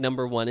do think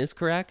number 1 is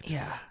correct.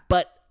 Yeah.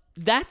 But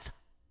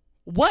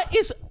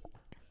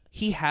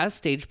he has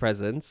stage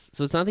presence,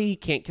 so it's not that he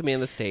can't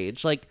command the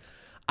stage. Like,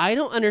 I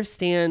don't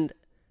understand.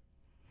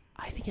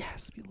 I think it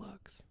has to be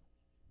looks.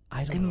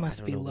 I don't know. It must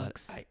I don't be know what-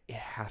 looks.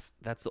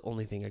 That's the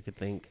only thing I could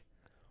think.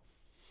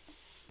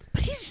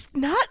 But he's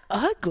not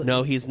ugly.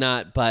 No, he's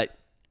not, but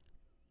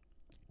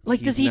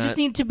Like, does he he's just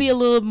not- need to be a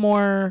little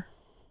more?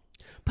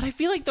 But I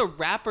feel like the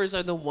rappers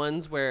are the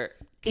ones where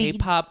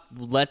K-pop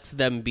lets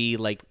them be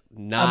like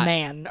not A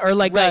man or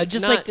like Right,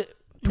 just not like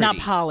not pretty.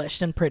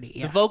 polished and pretty.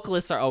 Yeah. The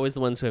vocalists are always the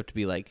ones who have to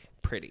be like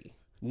pretty.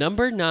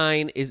 Number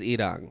 9 is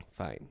Irang.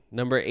 Fine.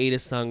 Number 8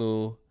 is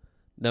Sangwoo.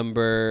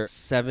 Number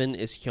 7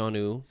 is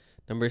Hyunwoo.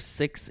 Number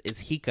 6 is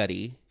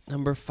Hikari.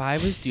 Number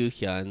 5 is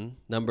Doohyun.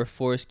 Number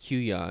 4 is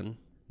Kyuhyun.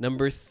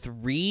 Number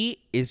 3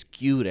 is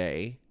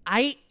Gyure.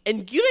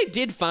 And Gyure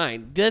did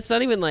fine. That's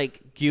not even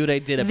like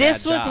Gyure did a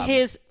This bad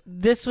was job.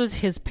 this was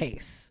his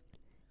pace.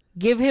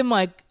 Give him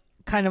like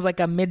kind of like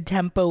a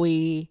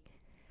mid-tempo-y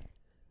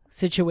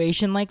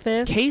situation like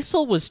this.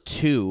 K-Sol was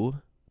 2.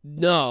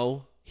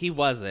 No, he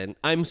wasn't.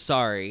 I'm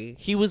sorry.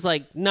 He was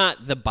like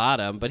not the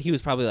bottom, but he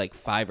was probably like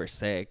 5 or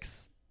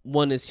 6.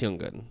 1 is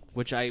Hyungun,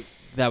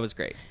 that was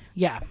great.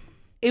 Yeah.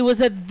 It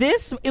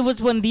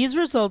was when these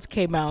results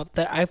came out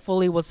that I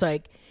fully was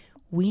like,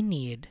 we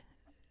need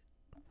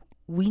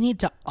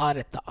to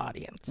audit the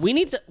audience.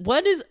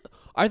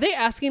 Are they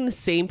asking the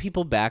same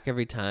people back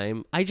every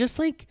time? I just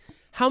like,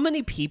 how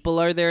many people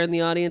are there in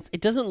the audience?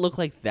 It doesn't look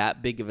like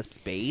that big of a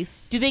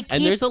space. Do they And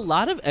keep- there's a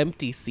lot of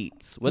empty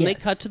seats. When they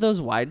Yes. cut to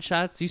those wide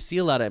shots, you see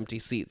a lot of empty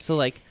seats. So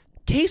like,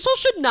 K-Sol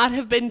should not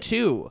have been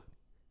 2.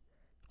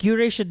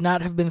 Gyure should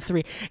not have been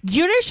 3.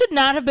 Gyure should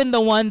not have been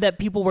the one that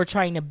people were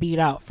trying to beat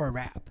out for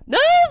rap. No!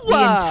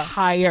 The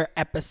entire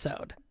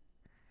episode.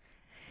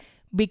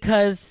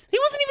 Because He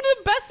wasn't even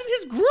the best in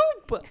his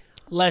group.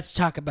 let's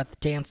talk about the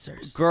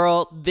dancers.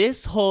 Girl,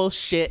 this whole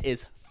shit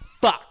is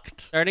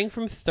fucked. Starting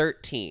from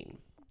 13,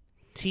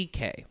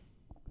 TK.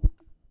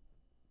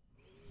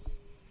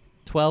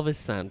 12 is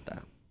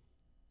Santa.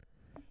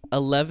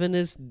 11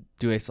 is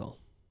Duesol.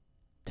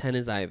 10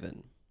 is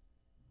Ivan.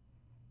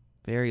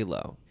 Very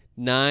low.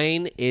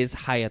 9 is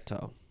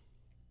Hayato.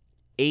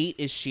 8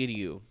 is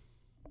Shiryu.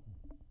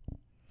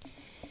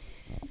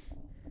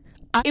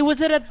 It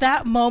was at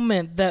that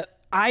moment that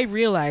I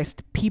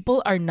realized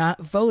people are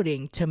not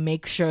voting to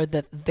make sure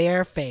that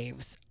their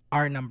faves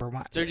are number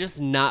 1. They're just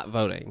not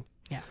voting.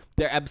 Yeah.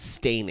 They're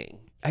abstaining.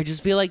 I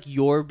just feel like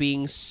you're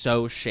being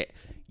so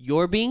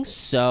You're being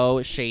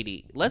so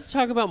shady. Let's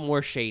talk about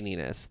more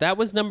shadiness. That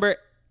was number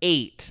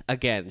 8.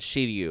 Again,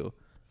 Shiryu.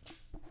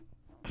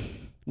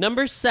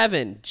 Number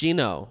 7,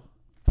 Jino.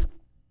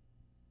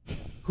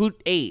 Who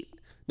 8?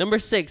 Number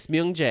 6,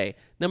 Myungjae.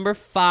 Number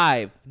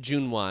 5,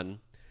 Junwon.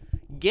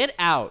 Get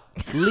out.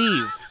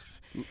 Leave.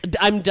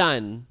 I'm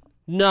done.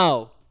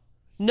 No.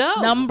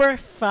 Number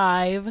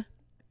 5.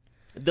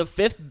 The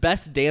 5th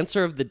best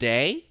dancer of the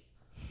day?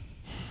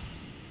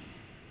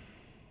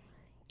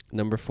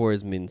 Number 4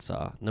 is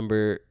Minsa.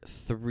 Number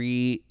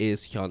 3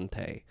 is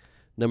Hyuntae.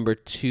 Number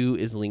 2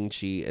 is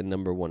Lingchi. And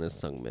number 1 is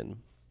Sungmin.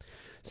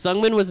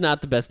 Sungmin was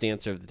not the best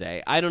dancer of the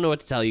day. I don't know what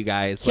to tell you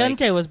guys.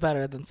 Hyuntae was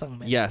better than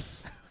Sungmin.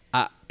 Yes.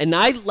 And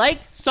I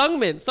like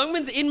Sungmin.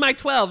 Sungmin's in my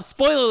 12.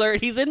 Spoiler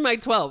alert, he's in my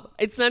 12.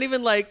 It's not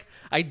even like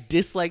I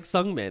dislike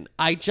Sungmin.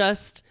 I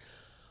just...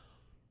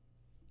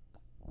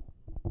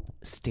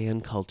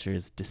 Stan culture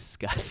is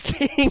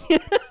disgusting.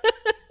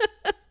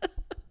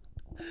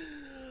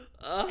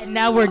 And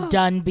now we're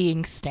done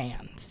being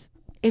stans.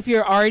 If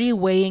you're already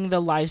weighing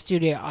the live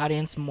studio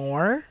audience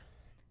more,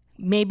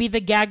 maybe the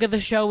gag of the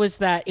show is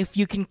that if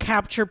you can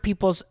capture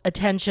people's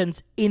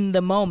attentions in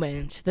the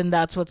moment, then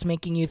that's what's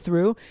making you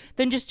through.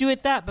 Then just do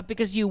it that. But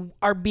because you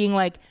are being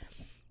like,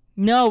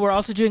 no, we're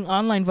also doing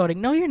online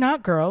voting. No, you're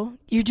not, girl.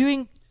 You're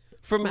doing...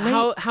 From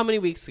how many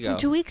weeks ago? From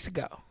 2 weeks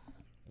ago.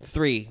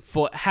 3,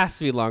 4, it has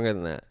to be longer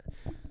than that.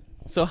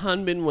 So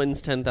Hanbin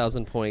wins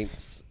 10,000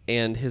 points,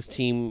 and his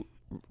team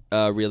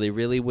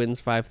really wins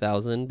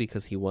 5,000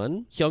 because he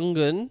won.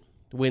 Hyunggun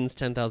wins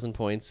 10,000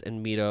 points,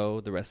 and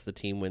Mito, the rest of the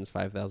team, wins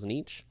 5,000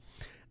 each.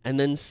 And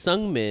then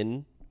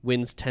Sungmin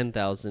wins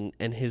 10,000,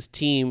 and his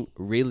team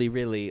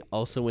really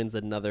also wins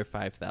another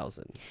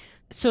 5,000.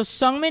 So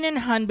Sungmin and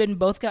Hanbin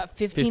both got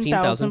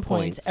 15,000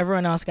 points.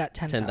 Everyone else got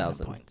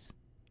 10,000 points.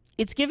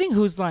 It's giving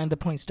Whose Line the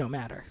points don't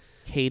matter.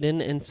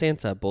 Hayden and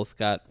Santa both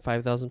got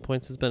 5,000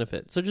 points as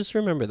benefit. So just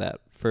remember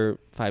that for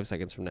 5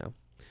 seconds from now.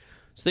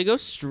 So they go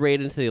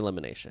straight into the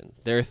elimination.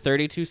 There are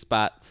 32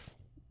 spots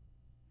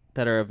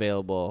that are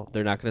available.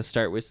 They're not going to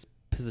start with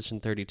position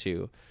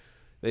 32.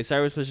 They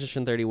start with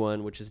position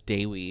 31, which is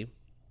Daewee.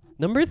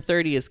 Number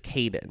 30 is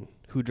Kaden,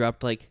 who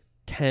dropped like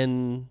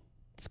 10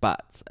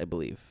 spots, I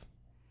believe.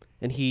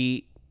 And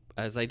he,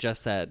 as I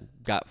just said,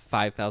 got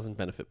 5,000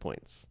 benefit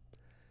points.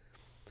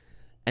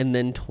 And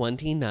then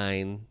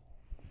 29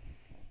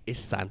 is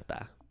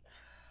Santa,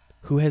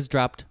 who has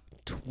dropped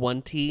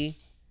 23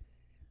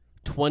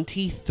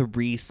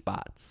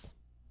 spots.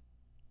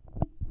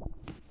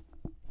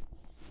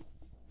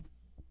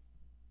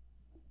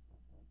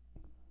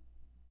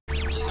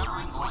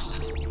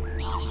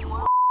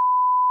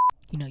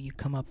 You know, you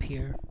come up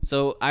here,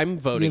 So I'm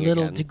voting your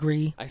little again.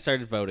 degree, I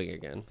started voting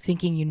again.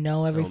 thinking you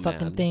know every So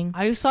fucking mad. thing.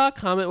 I saw a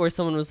comment where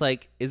someone was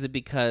like, is it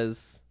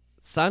because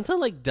Santa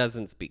like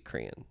doesn't speak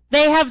Korean?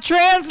 They have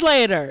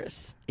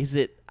translators. Is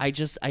it, I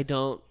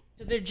don't.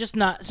 So they're just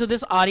not. So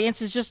this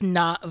audience is just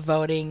not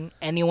voting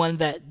anyone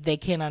that they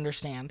can't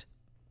understand.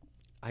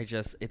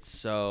 It's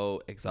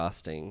so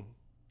exhausting.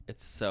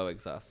 It's so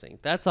exhausting.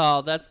 That's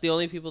all. That's the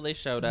only people they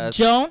showed us.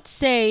 Don't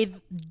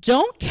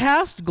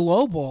cast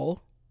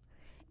global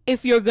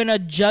if you're gonna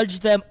judge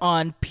them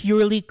on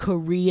purely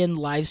Korean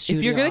live studio.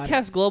 If you're going to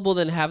audience. cast global,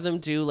 then have them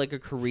do like a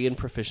Korean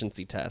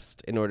proficiency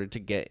test in order to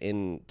get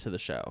into the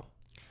show.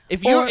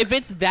 If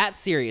it's that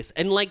serious,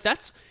 and like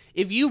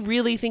if you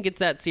really think it's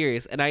that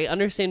serious, and I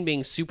understand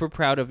being super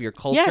proud of your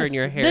culture and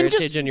your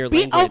heritage and your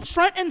be language.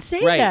 upfront and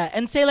say Right. that,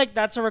 and say like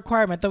that's a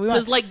requirement that we want.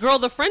 Because like, girl,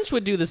 the French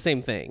would do the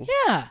same thing.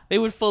 Yeah, They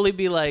would fully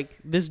be like,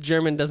 this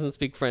German doesn't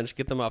speak French,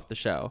 get them off the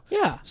show.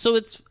 yeah. So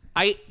it's,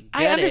 I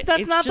understand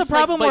that's It's not the just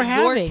problem like, we're but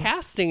having. You're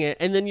casting it,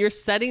 and then you're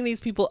setting these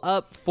people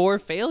up for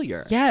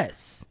failure.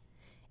 Yes.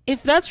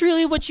 If that's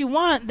really what you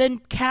want, then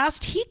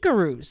cast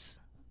Hikaru's.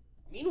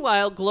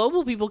 Meanwhile,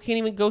 global people can't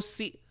even go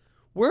see.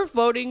 We're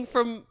voting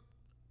from.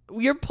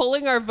 You're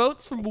pulling our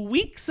votes from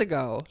weeks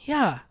ago.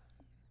 Yeah.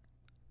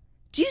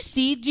 Do you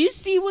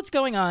see what's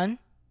going on?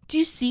 Do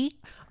you see?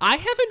 I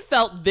haven't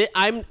felt that.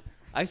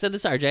 I said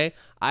this, RJ.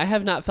 I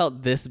have not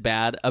felt this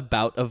bad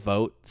about a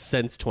vote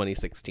since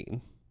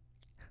 2016.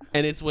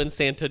 And it's when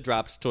Santa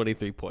dropped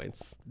 23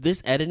 points.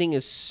 This editing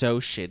is so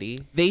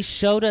shitty. They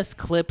showed us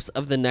clips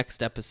of the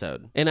next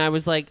episode. And I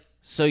was like,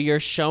 so you're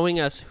showing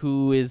us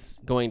who is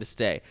going to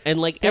stay. And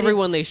like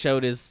everyone they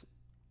showed is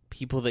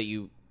people that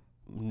you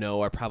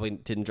know are probably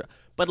didn't drop.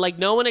 But like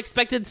no one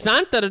expected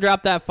Santa to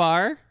drop that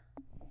far.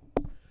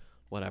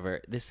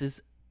 Whatever. This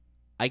is,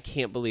 I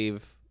can't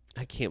believe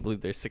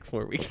there's 6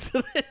 more weeks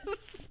to this.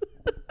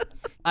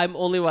 I'm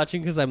only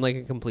watching because I'm like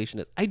a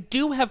completionist. I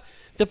do have,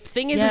 the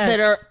thing is that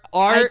there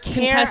are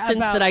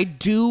contestants that I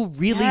do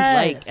really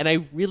like, and I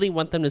really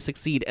want them to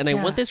succeed, and I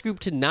want this group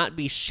to not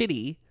be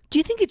shitty. Do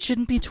you think it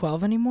shouldn't be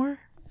 12 anymore?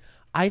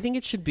 I think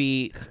it should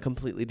be a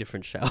completely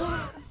different show.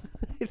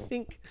 I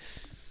think,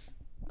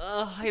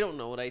 I don't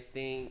know what I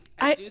think.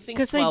 I do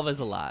think 12 is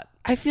a lot.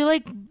 I feel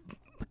like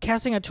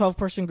casting a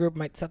 12-person group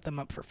might set them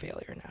up for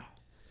failure now.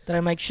 that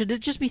I'm like, should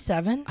it just be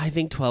 7? I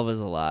think 12 is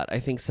a lot. I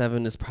think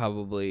 7 is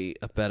probably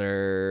a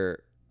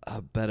better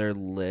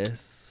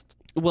list.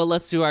 Well,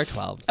 let's do our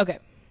 12s. Okay.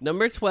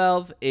 Number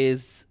 12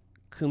 is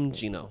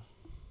Kumjino.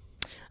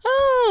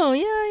 Oh,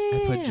 yeah.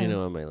 I put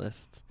Jino on my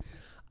list.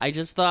 I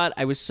just thought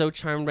I was so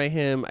charmed by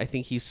him. I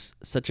think he's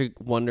such a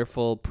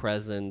wonderful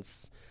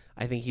presence.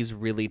 I think he's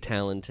really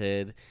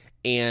talented.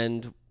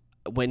 And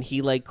when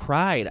he like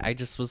cried, I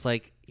just was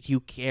like, you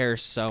care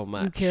so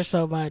much. You care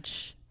so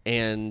much.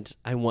 And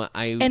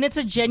and it's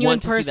a genuine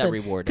want to person. see that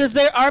rewarded. Because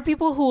there are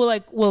people who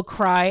like will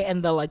cry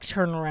and they'll like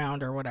turn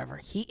around or whatever.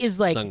 He is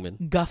like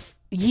Sungmin.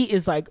 He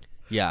is like,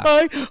 Yeah.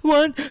 I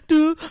want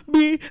to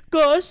be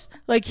Gus.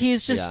 Like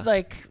he's just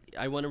like,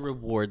 I want to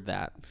reward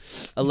that.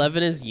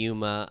 11 is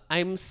Yuma.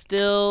 I'm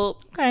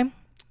still okay.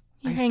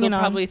 You're hanging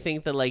on. Probably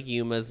think that like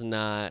Yuma's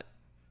not.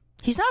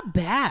 He's not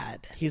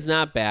bad. He's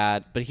not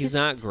bad, but he's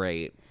not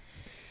great.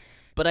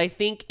 But I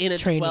think in a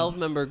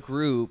 12-member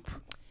group,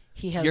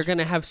 you're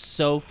gonna have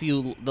so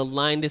few. The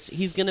line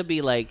he's gonna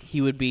be like he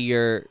would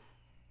be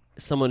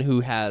someone who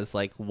has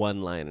like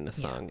one line in a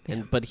song,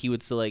 but he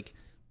would still like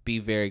be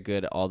very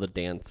good at all the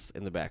dance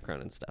in the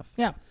background and stuff.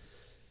 Yeah,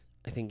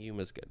 I think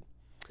Yuma's good.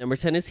 Number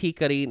 10 is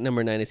Hikari.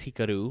 Number 9 is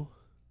Hikaru.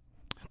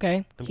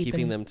 Okay, I'm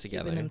keeping them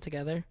together. Keeping them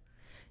together.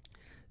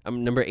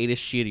 Number 8 is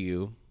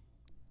Shiryu.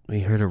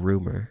 We heard a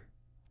rumor.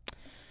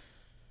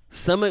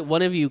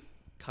 One of you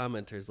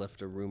commenters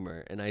left a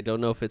rumor, and I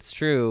don't know if it's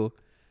true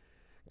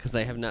because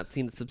I have not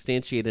seen it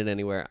substantiated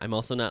anywhere. I'm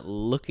also not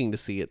looking to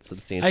see it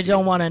substantiated. I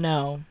don't want to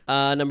know.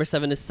 Number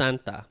 7 is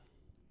Santa.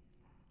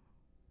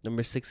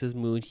 Number 6 is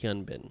Moon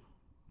Hyunbin.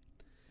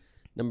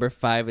 Number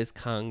 5 is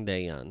Kang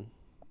Daeyeon.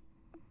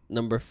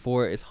 Number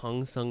 4 is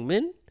Hong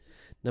Sung-min.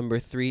 Number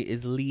 3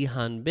 is Lee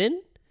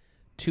Han-bin.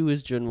 2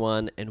 is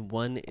Junwon, and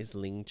 1 is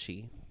Ling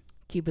Chi.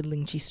 Keeping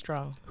Ling Chi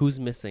strong.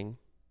 Who's missing?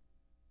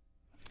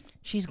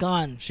 She's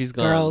gone. She's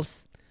gone.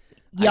 Girls,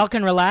 y'all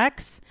can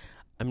relax.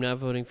 I'm not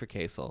voting for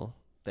K-Sol.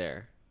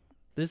 There.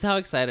 This is how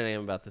excited I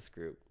am about this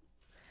group.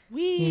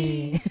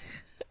 Wee.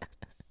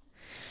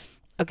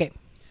 Okay.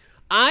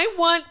 I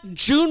want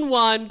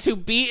Junwon to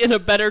be in a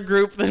better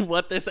group than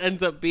what this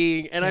ends up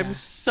being, and I'm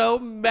so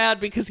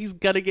mad because he's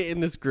gonna get in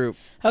this group.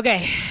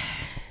 Okay.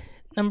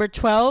 Number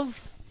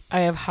 12, I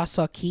have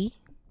Haseok.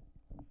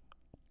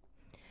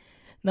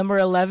 Number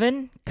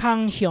 11,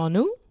 Kang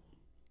Hyunwoo.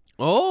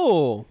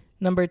 Oh.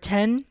 Number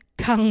 10,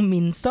 Kang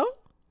Minso.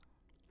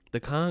 The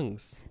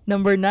Kangs.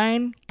 Number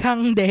 9,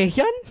 Kang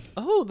Daehyun.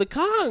 Oh, the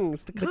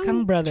Kangs. The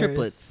Kang brothers.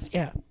 Triplets.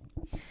 Yeah.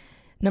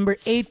 Number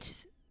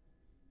 8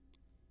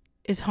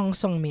 is Hong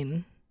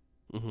Sung-min.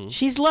 Mm-hmm.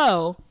 She's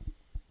low.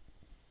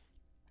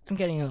 I'm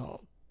getting a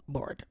little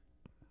bored.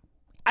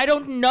 I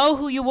don't know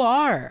who you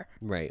are.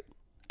 Right.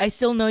 I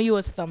still know you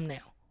as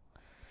Thumbnail.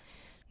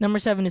 Number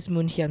 7 is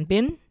Moon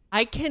Hyun-bin.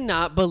 I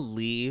cannot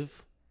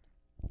believe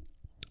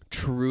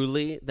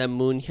truly that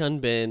Moon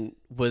Hyun-bin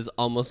was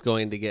almost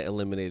going to get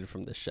eliminated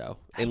from the show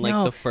in like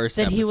the first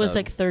episode. He was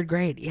like 3rd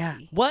grade. Yeah.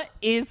 What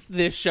is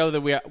this show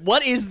that we are?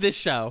 What is this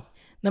show?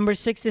 Number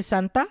 6 is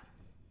Santa.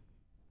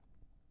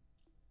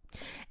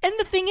 And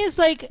the thing is,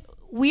 like,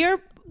 we are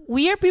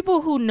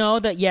people who know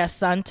that yes,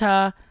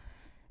 Santa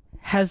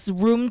has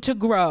room to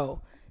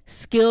grow,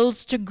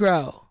 skills to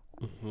grow.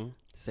 Mm-hmm.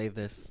 Say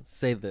this.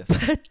 Say this.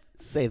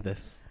 Say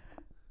this.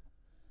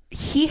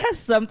 He has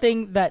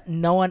something that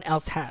no one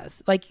else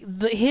has. Like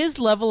his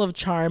level of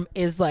charm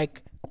is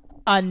like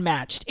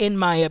unmatched, in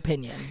my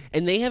opinion.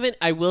 And they haven't.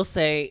 I will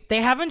say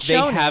they haven't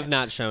shown. They have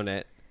not shown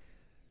it.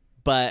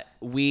 But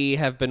we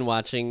have been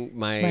watching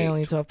my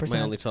only 12%.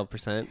 My only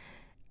 12%.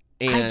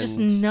 And I just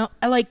know,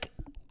 and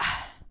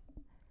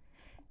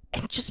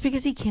just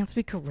because he can't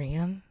speak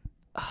Korean,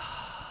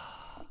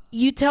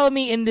 you tell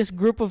me in this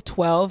group of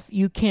 12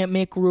 you can't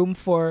make room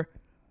for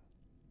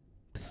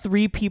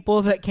 3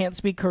 people that can't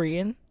speak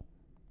Korean?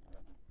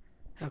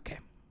 Okay.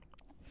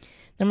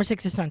 Number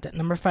 6 is Santa.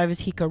 Number 5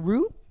 is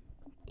Hikaru.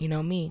 You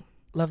know me.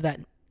 Love that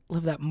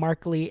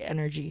Mark Lee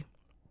energy.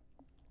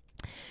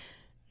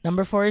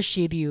 Number 4 is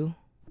Shiryu.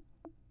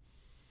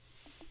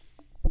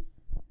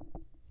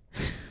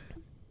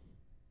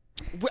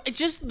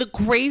 Just the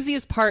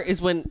craziest part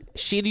is when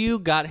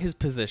Shiryu got his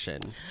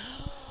position.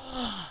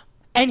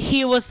 And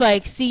he was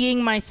like,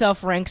 seeing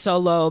myself rank so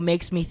low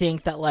makes me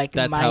think that like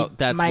that's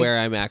where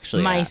I'm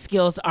actually my at.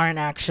 skills are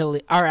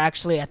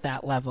actually at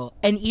that level.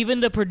 And even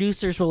the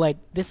producers were like,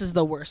 this is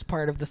the worst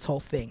part of this whole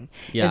thing.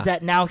 Yeah. Is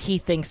that now he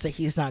thinks that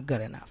he's not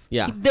good enough.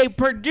 Yeah. The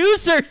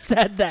producer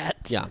said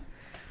that. Yeah.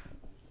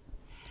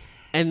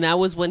 And that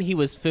was when he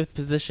was 5th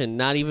position,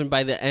 not even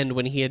by the end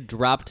when he had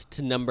dropped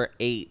to number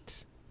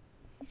 8.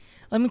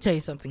 Let me tell you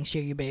something,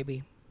 Shiryu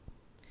baby.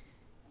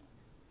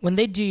 When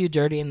they do you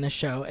dirty in the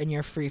show and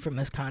you're free from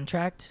this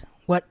contract,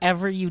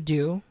 whatever you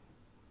do,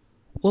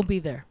 we'll be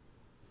there.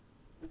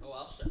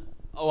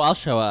 I'll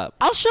show up.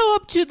 I'll show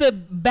up to the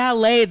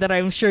ballet that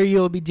I'm sure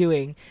you'll be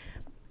doing.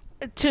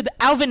 To the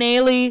Alvin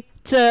Ailey,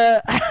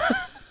 to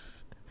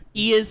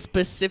He is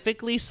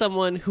specifically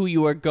someone who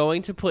you are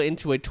going to put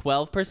into a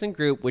 12-person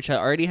group, which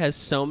already has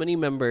so many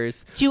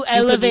members, To who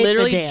elevate could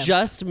literally the dance.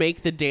 just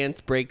make the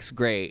dance breaks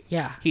great.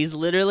 Yeah. He's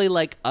literally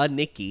like a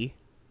Nikki,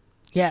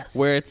 Yes.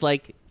 where it's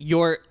like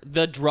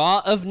the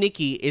draw of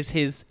Nikki is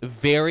his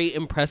very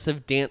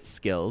impressive dance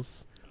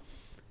skills.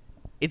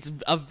 It's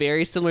a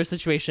very similar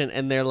situation,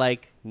 and they're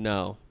like,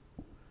 no.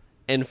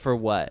 And for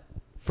what?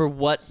 For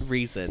what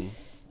reason?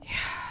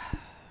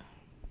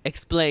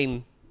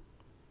 Explain.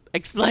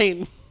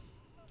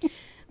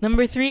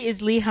 Number 3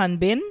 is Lee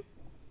Hanbin.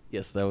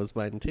 Yes, that was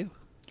mine too.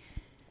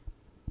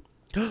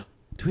 Do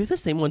we have the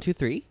same 1, 2,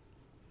 3?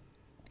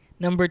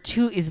 Number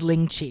 2 is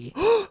Ling Chi.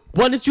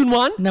 1 is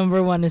Junwan?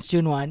 Number 1 is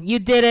Junwan. You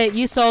did it.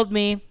 You sold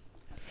me.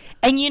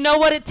 And you know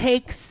what it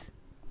takes?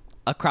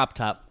 A crop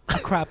top. A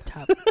crop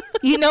top.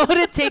 You know what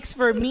it takes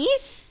for me?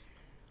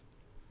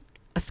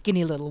 A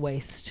skinny little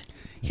waist.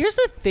 Here's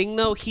the thing,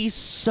 though. He's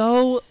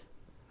so...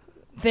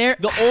 There.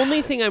 The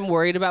only thing I'm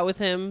worried about with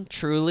him,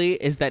 truly,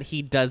 is that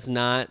he does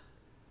not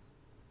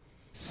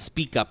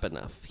speak up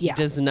enough. He Yeah.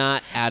 does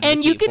not advocate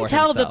And you can for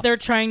tell himself. that they're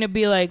trying to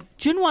be like,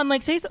 Junwan,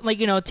 like, say something. Like,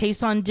 you know,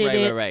 Taeson did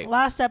it Right.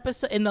 last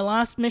episode, in the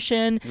last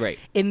mission. Right.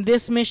 In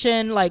this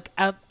mission, like,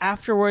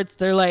 afterwards,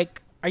 they're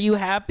like, are you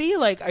happy?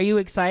 Like, are you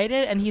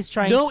excited? And he's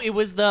trying No, it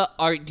was the.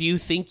 Do you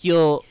think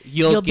you'll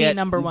You'll get be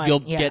number one,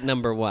 You'll yeah. get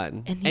number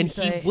one, And and he's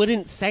he like-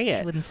 wouldn't say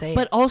it. wouldn't say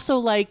but it. also,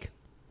 like,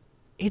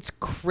 it's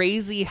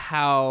crazy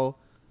how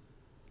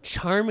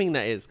charming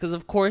that is. Because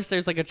of course,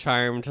 there's like a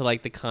charm to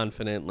like the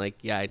confident, like,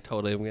 yeah, I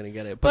totally am gonna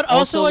get it. But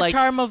also a like,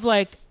 charm of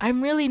like,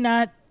 I'm really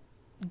not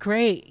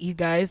great, you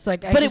guys.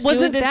 Like, I But it just doing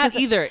wasn't this that 'cause-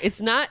 either.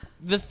 It's not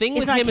the thing It's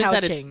with not him is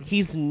that couching.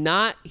 he's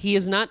not. He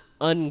is not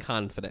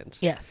unconfident.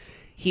 Yes.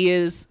 He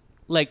is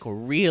like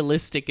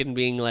realistic in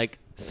being like,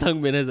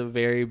 Sungmin has a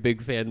very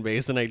big fan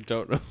base, and I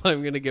don't know if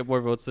I'm gonna get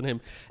more votes than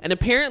him. And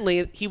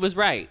apparently, he was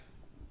right.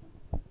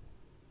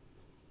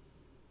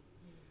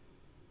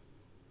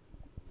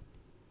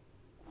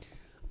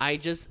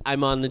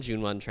 I'm on the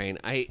Junwan train.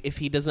 If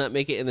he does not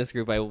make it in this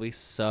group, I will be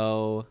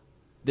so.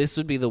 This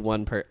would be the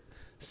one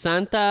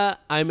Santa,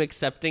 I'm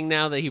accepting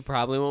now that he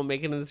probably won't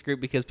make it in this group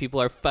because people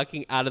are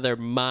fucking out of their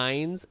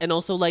minds, and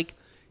also like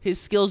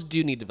his skills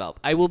do need to develop.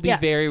 I will be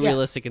Yes, very yeah.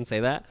 realistic and say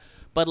that.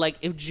 But like,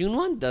 if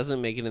Junwan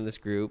doesn't make it in this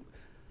group,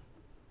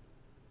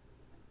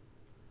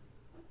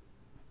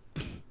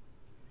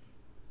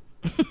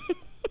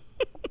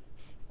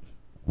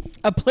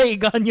 A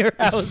plague on your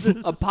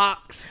houses. a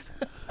pox.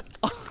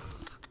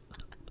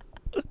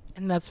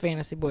 And that's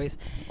Fantasy Boys.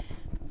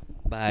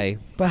 Bye.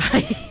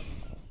 Bye.